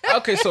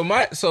 Okay,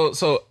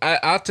 so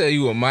I'll tell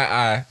you what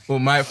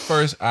my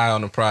first eye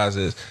on the prize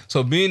is.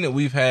 So being that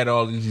we've had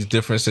all these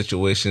different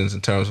situations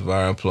in terms of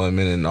our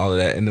employment and all of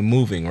that and the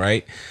moving,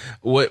 right?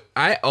 What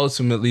I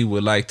ultimately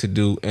would like to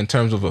do in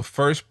terms of a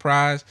first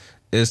prize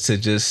is to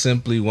just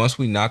simply, once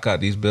we knock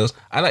out these bills,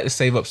 I like to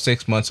save up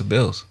 6 months of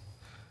bills.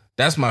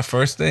 That's my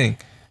first thing.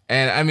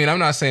 And I mean, I'm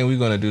not saying we're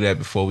going to do that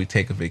before we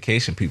take a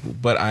vacation, people,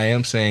 but I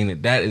am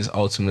saying that is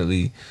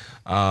ultimately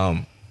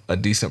a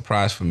decent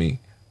prize for me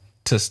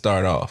to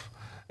start off.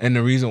 And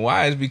the reason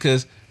why is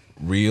because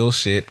real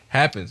shit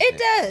happens. It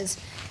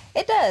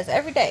does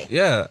every day.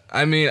 Yeah.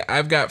 I mean,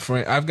 I've got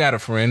a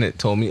friend that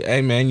told me,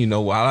 hey man,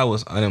 while I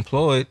was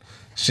unemployed,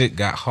 shit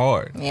got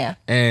hard. Yeah.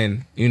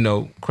 And,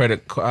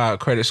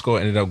 credit score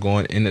ended up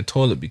going in the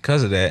toilet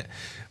because of that.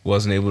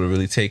 Wasn't able to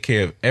really take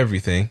care of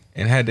everything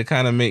and had to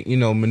kind of make,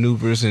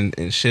 maneuvers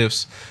and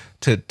shifts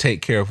to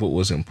take care of what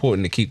was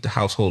important to keep the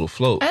household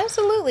afloat.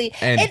 Absolutely.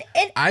 And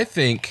I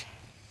think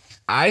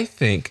I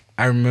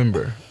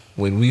remember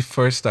when we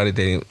first started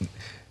dating,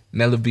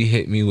 Nella B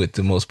hit me with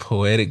the most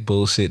poetic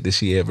bullshit that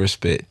she ever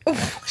spit.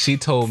 She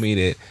told me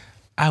that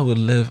I would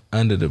live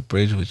under the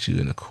bridge with you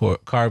in a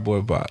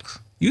cardboard box.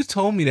 You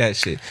told me that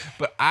shit,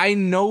 but I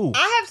know.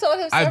 I have told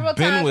him several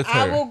times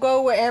I will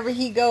go wherever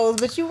he goes.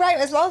 But you're right.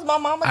 As long as my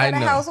mama got a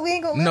house, we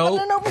ain't gonna live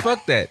under no bridge.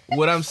 Fuck that.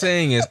 What I'm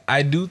saying is,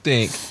 I do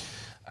think,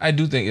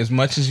 as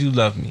much as you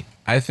love me,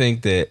 I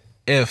think that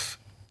if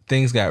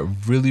things got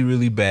really,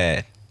 really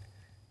bad,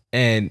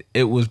 and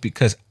it was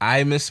because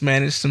I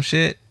mismanaged some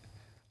shit,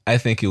 I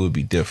think it would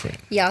be different.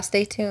 Y'all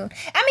stay tuned.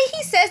 I mean,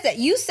 he says that.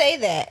 You say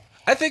that.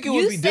 I think it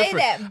would be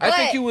different. I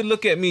think you would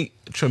look at me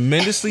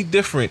tremendously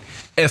different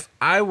if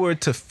I were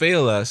to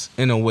fail us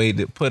in a way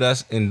that put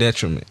us in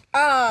detriment.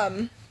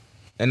 And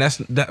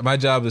that's my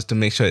job is to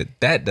make sure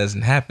that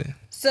doesn't happen.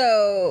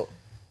 So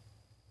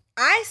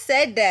I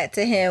said that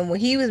to him when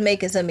he was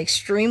making some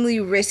extremely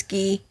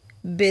risky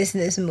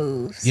business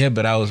moves. Yeah,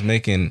 but I was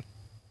making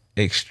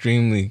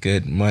extremely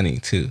good money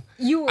too.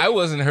 I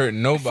wasn't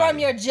hurting nobody. From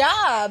your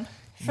job.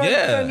 From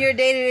your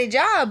day-to-day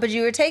job, but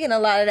you were taking a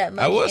lot of that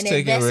money. I was and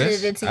taking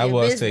risks. I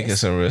was business. taking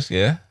some risks,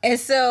 yeah. And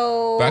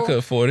so, but I could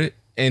afford it.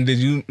 And did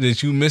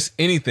you miss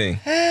anything?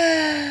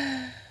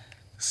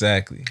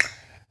 Exactly.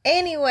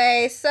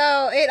 Anyway,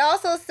 so it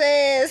also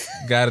says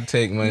gotta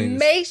take money.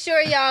 Make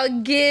sure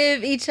y'all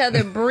give each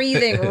other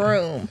breathing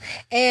room.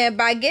 And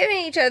by giving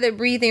each other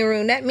breathing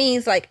room, that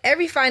means like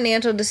every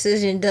financial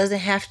decision doesn't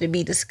have to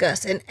be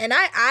discussed. And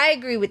I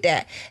agree with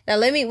that. Now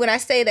when I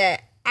say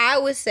that, I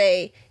would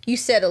say you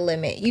set a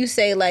limit. You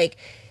say like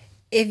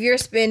if you're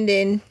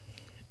spending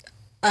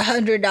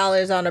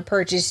 $100 on a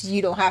purchase,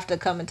 you don't have to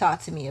come and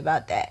talk to me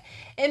about that.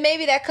 And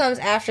maybe that comes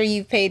after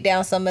you've paid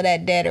down some of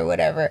that debt or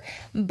whatever.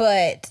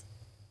 But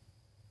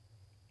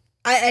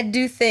I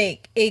do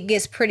think it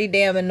gets pretty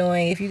damn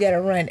annoying if you got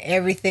to run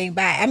everything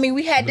by. I mean,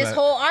 we had this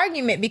whole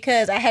argument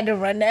because I had to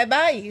run that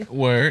by you.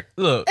 Word.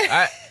 Look,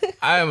 I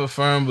am a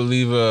firm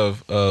believer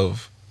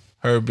of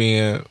her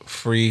being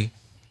free.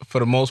 For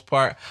the most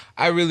part,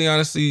 I really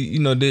honestly,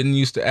 didn't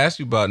used to ask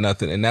you about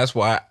nothing. And that's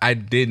why I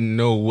didn't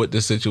know what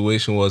the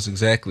situation was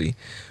exactly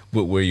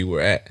with where you were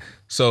at.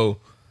 So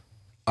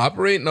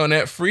operating on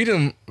that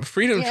freedom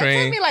train.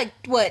 It took me like,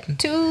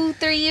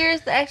 2-3 years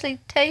to actually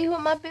tell you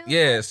what my bill was?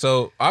 Yeah,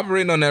 so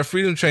operating on that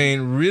freedom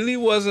train really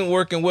wasn't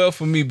working well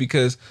for me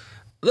because,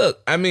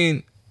 look, I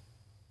mean,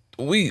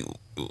 we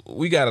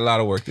got a lot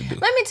of work to do.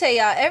 Let me tell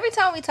y'all, every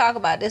time we talk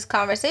about this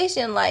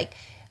conversation, like,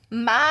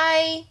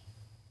 my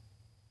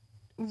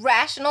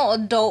rational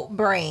adult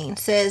brain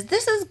says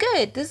this is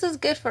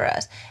good for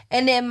us,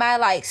 and then my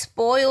like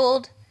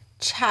spoiled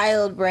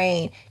child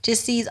brain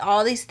just sees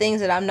all these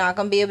things that I'm not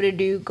gonna be able to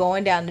do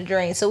going down the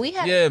drain. So we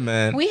had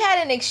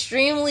an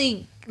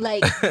extremely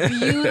like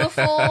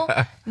beautiful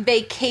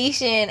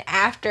vacation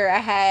after I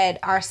had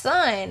our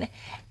son,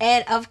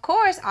 and of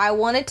course I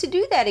wanted to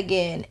do that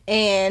again,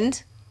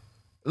 and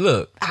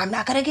look, I'm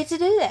not gonna get to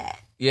do that.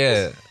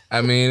 Yeah,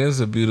 I mean, it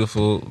was a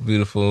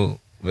beautiful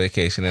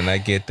vacation, and I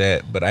get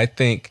that, but I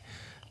think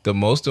the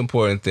most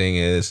important thing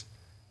is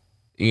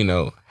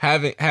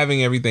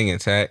having everything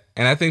intact.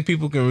 And I think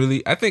people can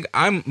really, I think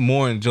I'm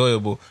more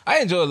enjoyable. I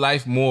enjoy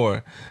life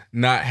more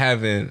not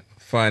having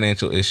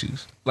financial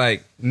issues,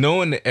 like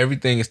knowing that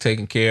everything is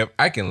taken care of.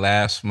 I can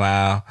laugh,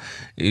 smile,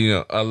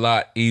 a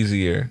lot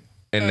easier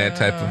in that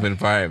type of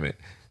environment.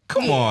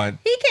 Come on,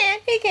 he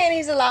can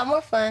he's a lot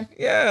more fun.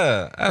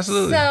 Yeah,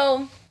 absolutely.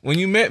 So when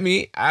you met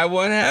me, I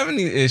wasn't having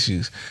these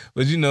issues.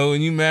 But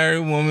when you marry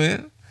a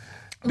woman.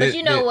 But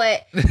you know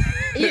what?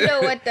 You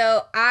know what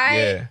though?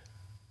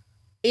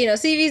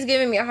 CV's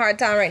giving me a hard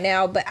time right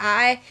now, but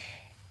I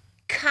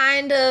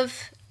kind of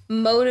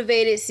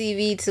motivated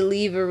CV to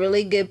leave a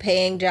really good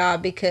paying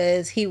job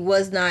because he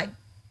was not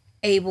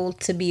able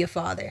to be a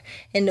father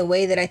in the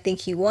way that I think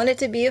he wanted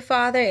to be a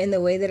father, in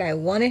the way that I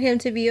wanted him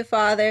to be a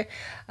father.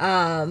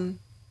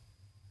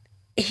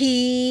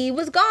 He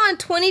was gone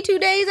 22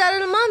 days out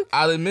of the month.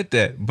 I'll admit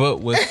that,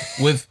 but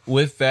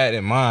with that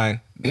in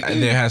mind,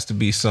 there has to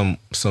be some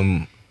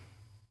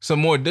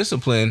more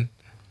discipline.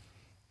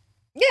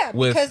 Yeah,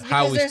 with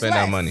how we spend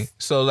our money.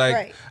 So, like,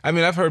 right. I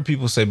mean, I've heard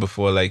people say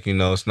before, like,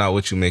 it's not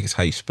what you make, it's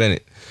how you spend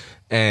it.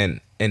 And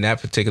in that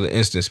particular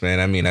instance, man,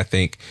 I mean, I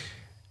think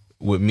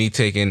with me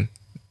taking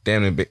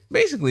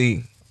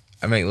basically,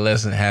 I make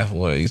less than half of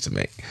what I used to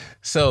make.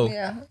 So,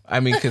 yeah.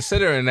 I mean,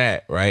 considering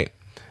that, right?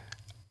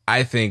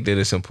 I think that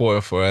it's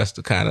important for us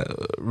to kind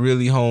of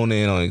really hone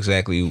in on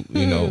exactly,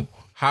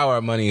 how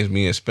our money is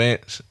being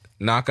spent,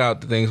 knock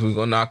out the things we're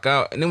going to knock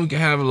out, and then we can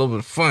have a little bit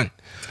of fun.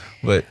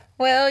 But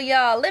well,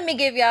 y'all, let me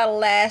give y'all the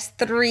last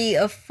 3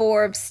 of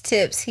Forbes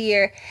tips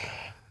here.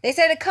 They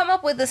said to come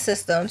up with a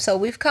system. So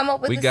we've come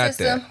up with the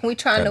system. We're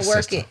trying to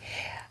work it.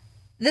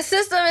 The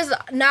system is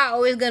not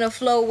always going to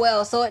flow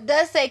well. So it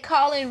does say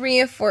call in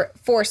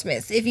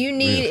reinforcements. If you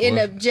need an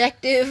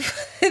objective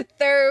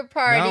third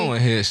party I don't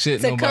want to hear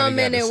shit to come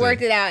in and work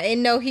it out.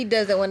 And no, he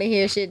doesn't want to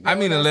hear shit. I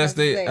mean, unless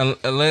they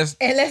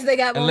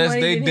got more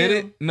money than him.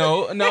 It.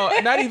 No,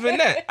 not even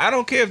that. I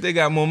don't care if they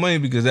got more money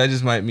because that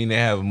just might mean they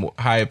have a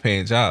higher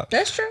paying job.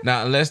 That's true.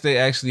 Now, unless they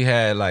actually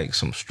had like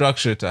some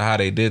structure to how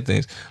they did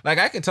things. Like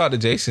I can talk to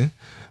Jason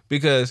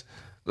because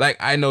like,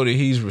 I know that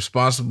he's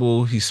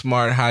responsible. He's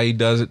smart how he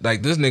does it.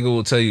 Like, this nigga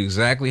will tell you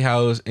exactly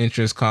how his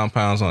interest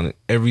compounds on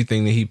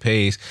everything that he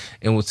pays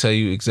and will tell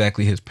you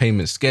exactly his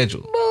payment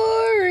schedule.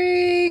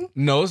 Boring.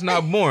 No, it's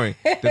not boring.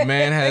 The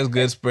man has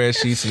good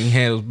spreadsheets and he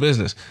handles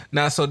business.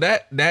 Now, so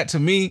that to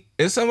me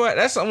is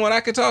that's someone I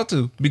can talk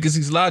to because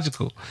he's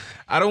logical.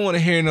 I don't want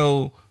to hear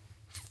no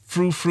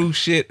frou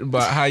shit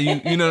about how you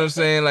know what I'm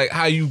saying? Like,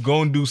 how you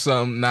gonna do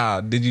something.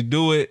 Nah, did you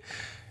do it?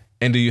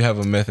 And do you have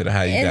a method of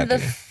how you got there?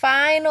 And the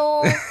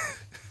final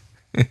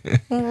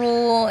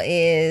rule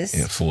is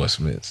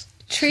enforcements.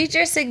 Treat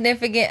your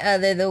significant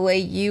other the way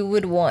you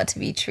would want to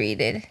be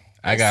treated.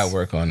 I got to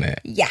work on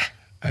that. Yeah.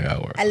 I got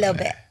to work a little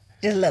bit.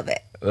 Just a little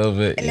bit. A little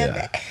bit, a little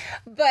bit.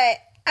 But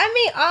I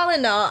mean, all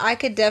in all, I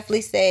could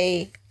definitely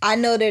say I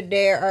know that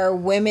there are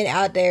women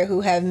out there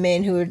who have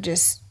men who are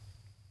just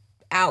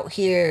out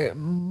here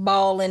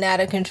balling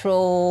out of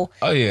control.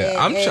 Oh yeah,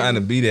 I'm trying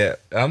to be that.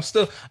 I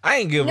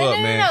ain't give up,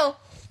 man. No.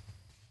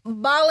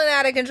 Balling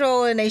out of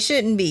control and they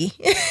shouldn't be.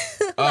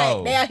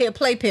 They out here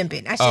play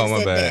pimping. I should have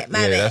said bad. that. My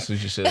bad. That's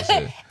what you should have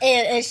said.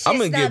 and shit's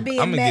not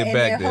being met in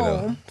their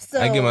home.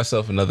 So I give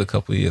myself another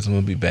couple of years. I'm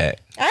gonna be back.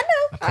 I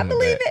know. I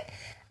believe it.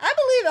 I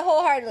believe it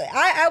wholeheartedly.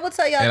 I will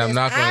tell y'all and this. I'm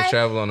not going to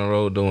travel on the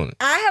road doing it.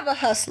 I have a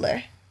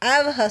hustler,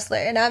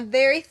 and I'm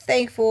very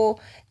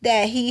thankful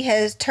that he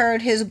has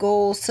turned his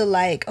goals to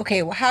like,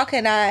 okay, well, how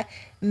can I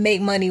make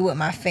money with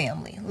my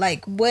family?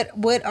 Like, what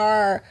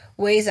are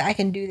ways that I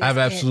can do this? I have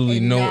absolutely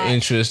no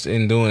interest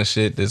in doing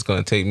shit that's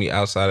going to take me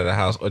outside of the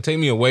house or take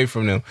me away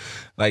from them.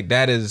 Like,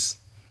 that's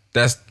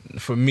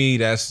for me,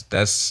 that's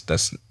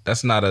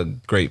not a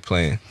great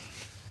plan.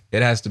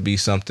 It has to be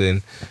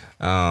something.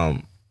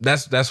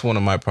 That's one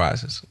of my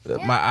prizes. Yeah.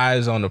 My eye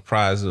is on the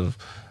prize of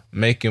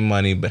making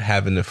money, but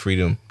having the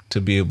freedom to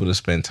be able to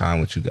spend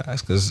time with you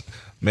guys. Because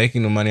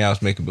making the money I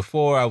was making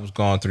before, I was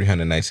gone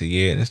 300 nights a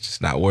year, and it's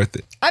just not worth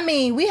it. I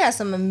mean, we had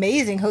some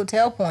amazing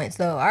hotel points,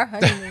 though. Our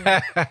honeymoon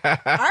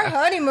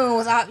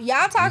was out.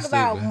 Y'all talk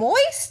about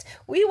moist.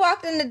 We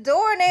walked in the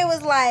door, and they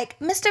was like,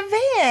 Mr.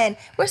 Van,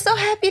 we're so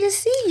happy to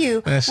see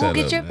you. We'll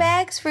get your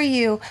bags for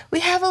you. We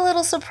have a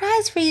little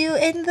surprise for you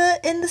in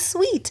the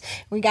suite.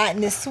 We got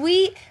in the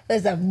suite.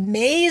 There's an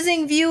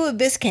amazing view of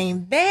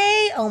Biscayne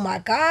Bay. Oh, my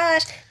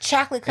gosh.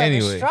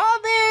 Chocolate-covered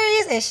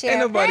strawberries and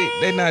champagne.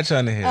 They're not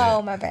trying to hear that.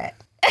 Oh, my bad.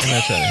 I'm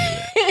not trying to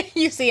hear that.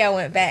 You see, I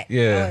went back.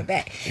 Yeah. I went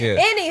back. Yeah.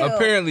 Anywho.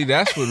 Apparently,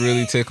 that's what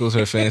really tickles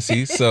her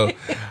fancy. So,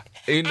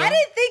 you know. I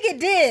didn't think it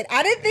did.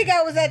 I didn't think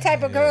I was that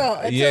type of girl.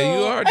 Yeah,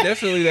 you are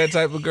definitely that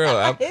type of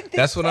girl.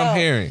 That's what I'm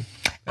hearing.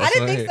 I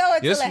didn't think so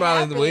until You're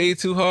smiling way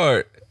too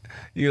hard.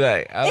 You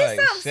like,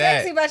 it's something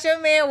sexy about your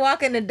man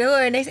walking the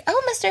door and they say,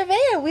 "Oh, Mr.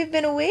 Van, we've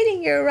been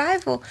awaiting your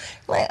arrival."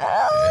 I'm like,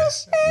 oh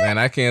shit. Man,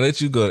 I can't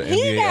let you go to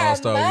NBA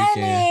All-Star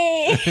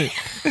Weekend.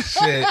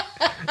 Shit.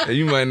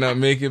 You might not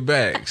make it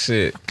back.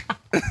 Shit.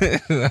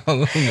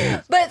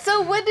 But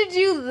so what did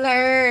you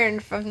learn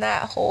from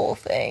that whole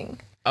thing?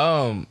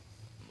 I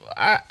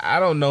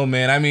don't know,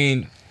 man. I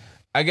mean,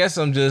 I guess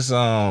I'm just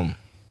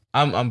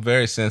I'm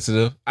very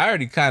sensitive. I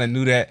already kind of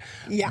knew that.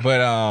 Yeah.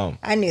 But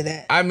I knew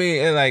that. I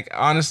mean, like,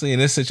 honestly, in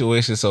this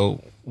situation, so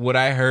what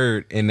I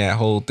heard in that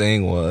whole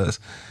thing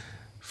was,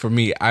 for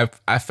me, I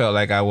felt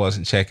like I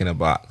wasn't checking a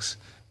box.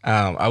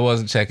 I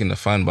wasn't checking the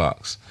fun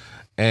box.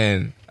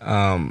 And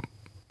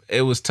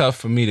it was tough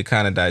for me to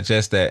kind of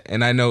digest that.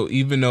 And I know,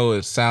 even though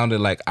it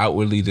sounded like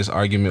outwardly this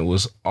argument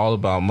was all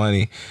about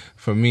money,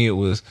 for me, it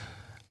was,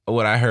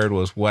 what I heard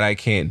was what I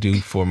can't do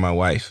for my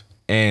wife.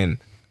 And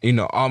you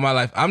know, all my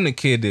life, I'm the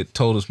kid that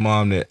told his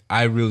mom that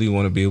I really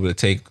want to be able to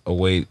take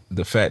away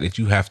the fact that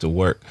you have to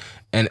work.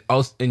 And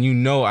also, and you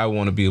know, I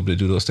want to be able to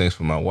do those things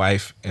for my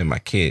wife and my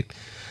kid.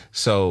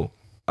 So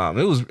it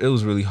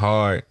was really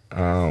hard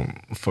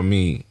for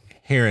me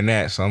hearing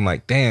that. So I'm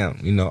like, damn,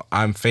 you know,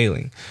 I'm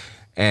failing.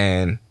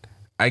 And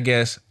I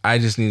guess I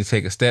just need to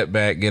take a step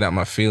back, get out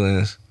my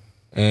feelings,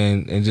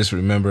 and just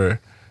remember,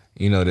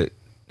 you know, that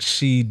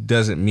she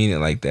doesn't mean it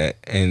like that.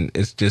 And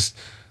it's just...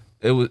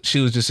 she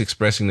was just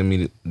expressing to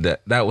me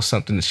that was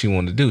something that she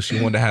wanted to do. She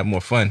wanted to have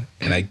more fun,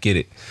 and I get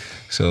it.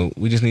 So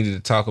we just needed to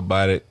talk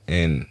about it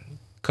and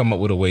come up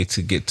with a way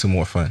to get to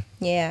more fun.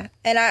 Yeah.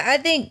 And I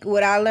think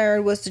what I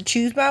learned was to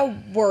choose my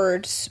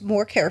words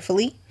more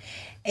carefully,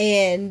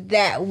 and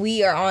that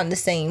we are on the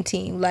same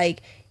team.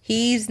 Like,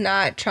 he's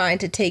not trying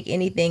to take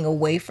anything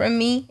away from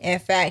me. In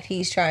fact,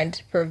 he's trying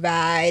to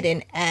provide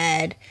and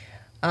add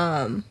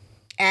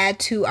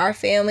to our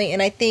family.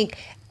 And I think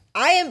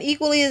I am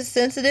equally as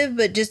sensitive,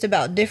 but just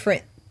about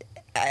different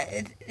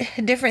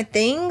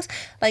things.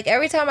 Like,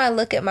 every time I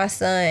look at my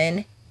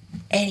son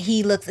and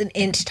he looks an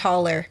inch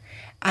taller,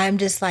 I'm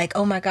just like,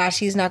 oh my gosh,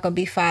 he's not going to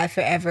be 5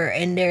 forever.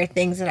 And there are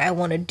things that I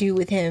want to do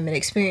with him and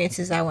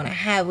experiences I want to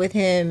have with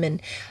him.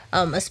 And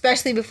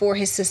especially before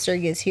his sister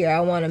gets here,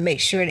 I want to make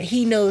sure that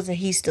he knows that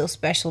he's still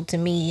special to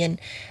me. And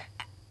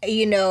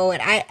you know,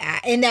 and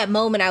I in that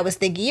moment, I was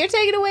thinking, you're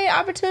taking away an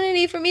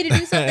opportunity for me to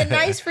do something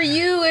nice for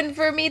you and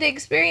for me to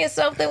experience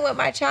something with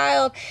my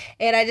child.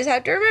 And I just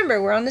have to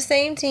remember, we're on the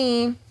same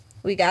team.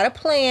 We got a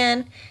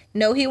plan.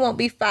 No, he won't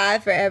be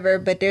 5 forever,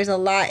 but there's a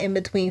lot in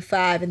between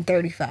 5 and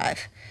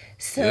 35.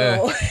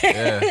 So,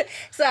 yeah.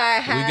 So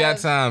we got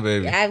time,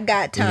 baby. I've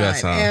got time. We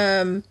got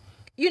time.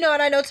 You know,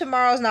 and I know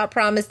tomorrow's not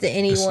promised to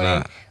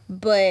anyone,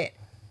 but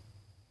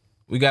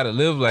we gotta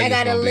live like it's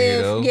gonna be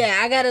here, though. Yeah,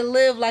 I gotta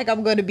live like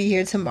I'm gonna be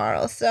here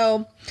tomorrow.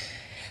 So,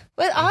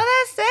 with all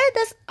that said,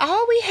 that's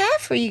all we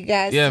have for you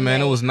guys. Yeah, tonight.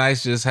 Man, it was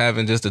nice just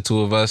having just the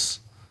two of us.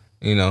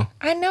 You know,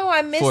 I know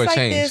I miss like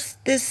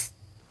this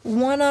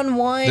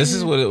one-on-one. This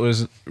is what it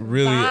was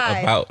really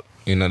about.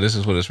 You know, this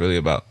is what it's really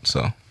about.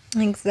 So.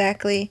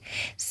 Exactly.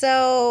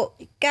 So,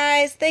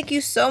 guys, thank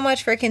you so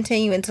much for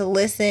continuing to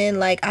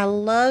listen. Like, I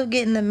love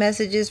getting the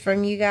messages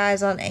from you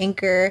guys on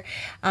Anchor.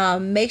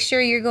 Make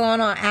sure you're going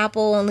on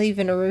Apple and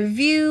leaving a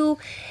review.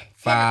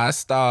 5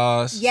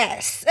 stars.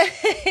 Yes.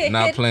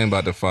 Not playing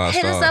about the 5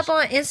 Hit stars. us up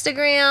on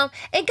Instagram.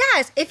 And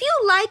guys, if you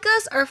like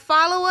us or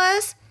follow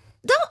us,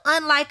 don't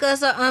unlike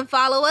us or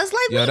unfollow us.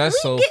 Like, Yo,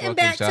 that's so getting fucking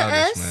back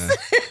childish, to man. us.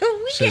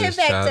 We Shit getting is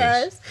back childish.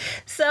 to us.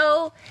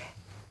 So,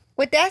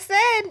 with that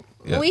said,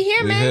 Yeah, we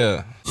here, man.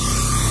 Here.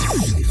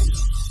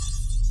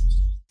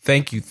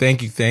 Thank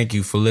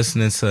you for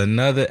listening to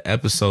another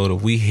episode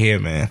of We Here,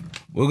 man.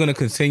 We're going to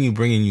continue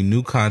bringing you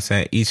new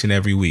content each and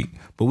every week,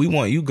 but we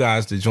want you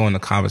guys to join the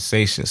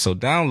conversation. So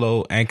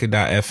download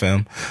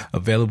Anchor.fm,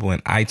 available in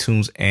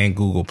iTunes and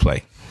Google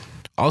Play.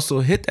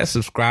 Also, hit that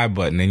subscribe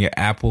button in your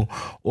Apple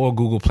or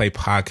Google Play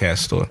podcast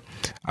store.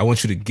 I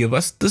want you to give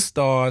us the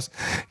stars,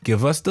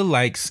 give us the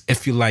likes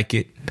if you like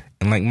it.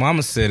 And like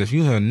Mama said, if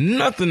you have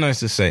nothing nice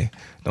to say,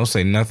 don't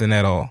say nothing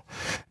at all.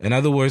 In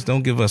other words,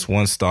 don't give us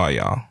 1 star,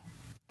 y'all.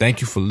 Thank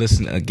you for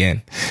listening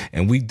again.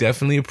 And we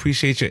definitely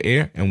appreciate your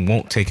ear and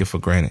won't take it for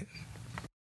granted.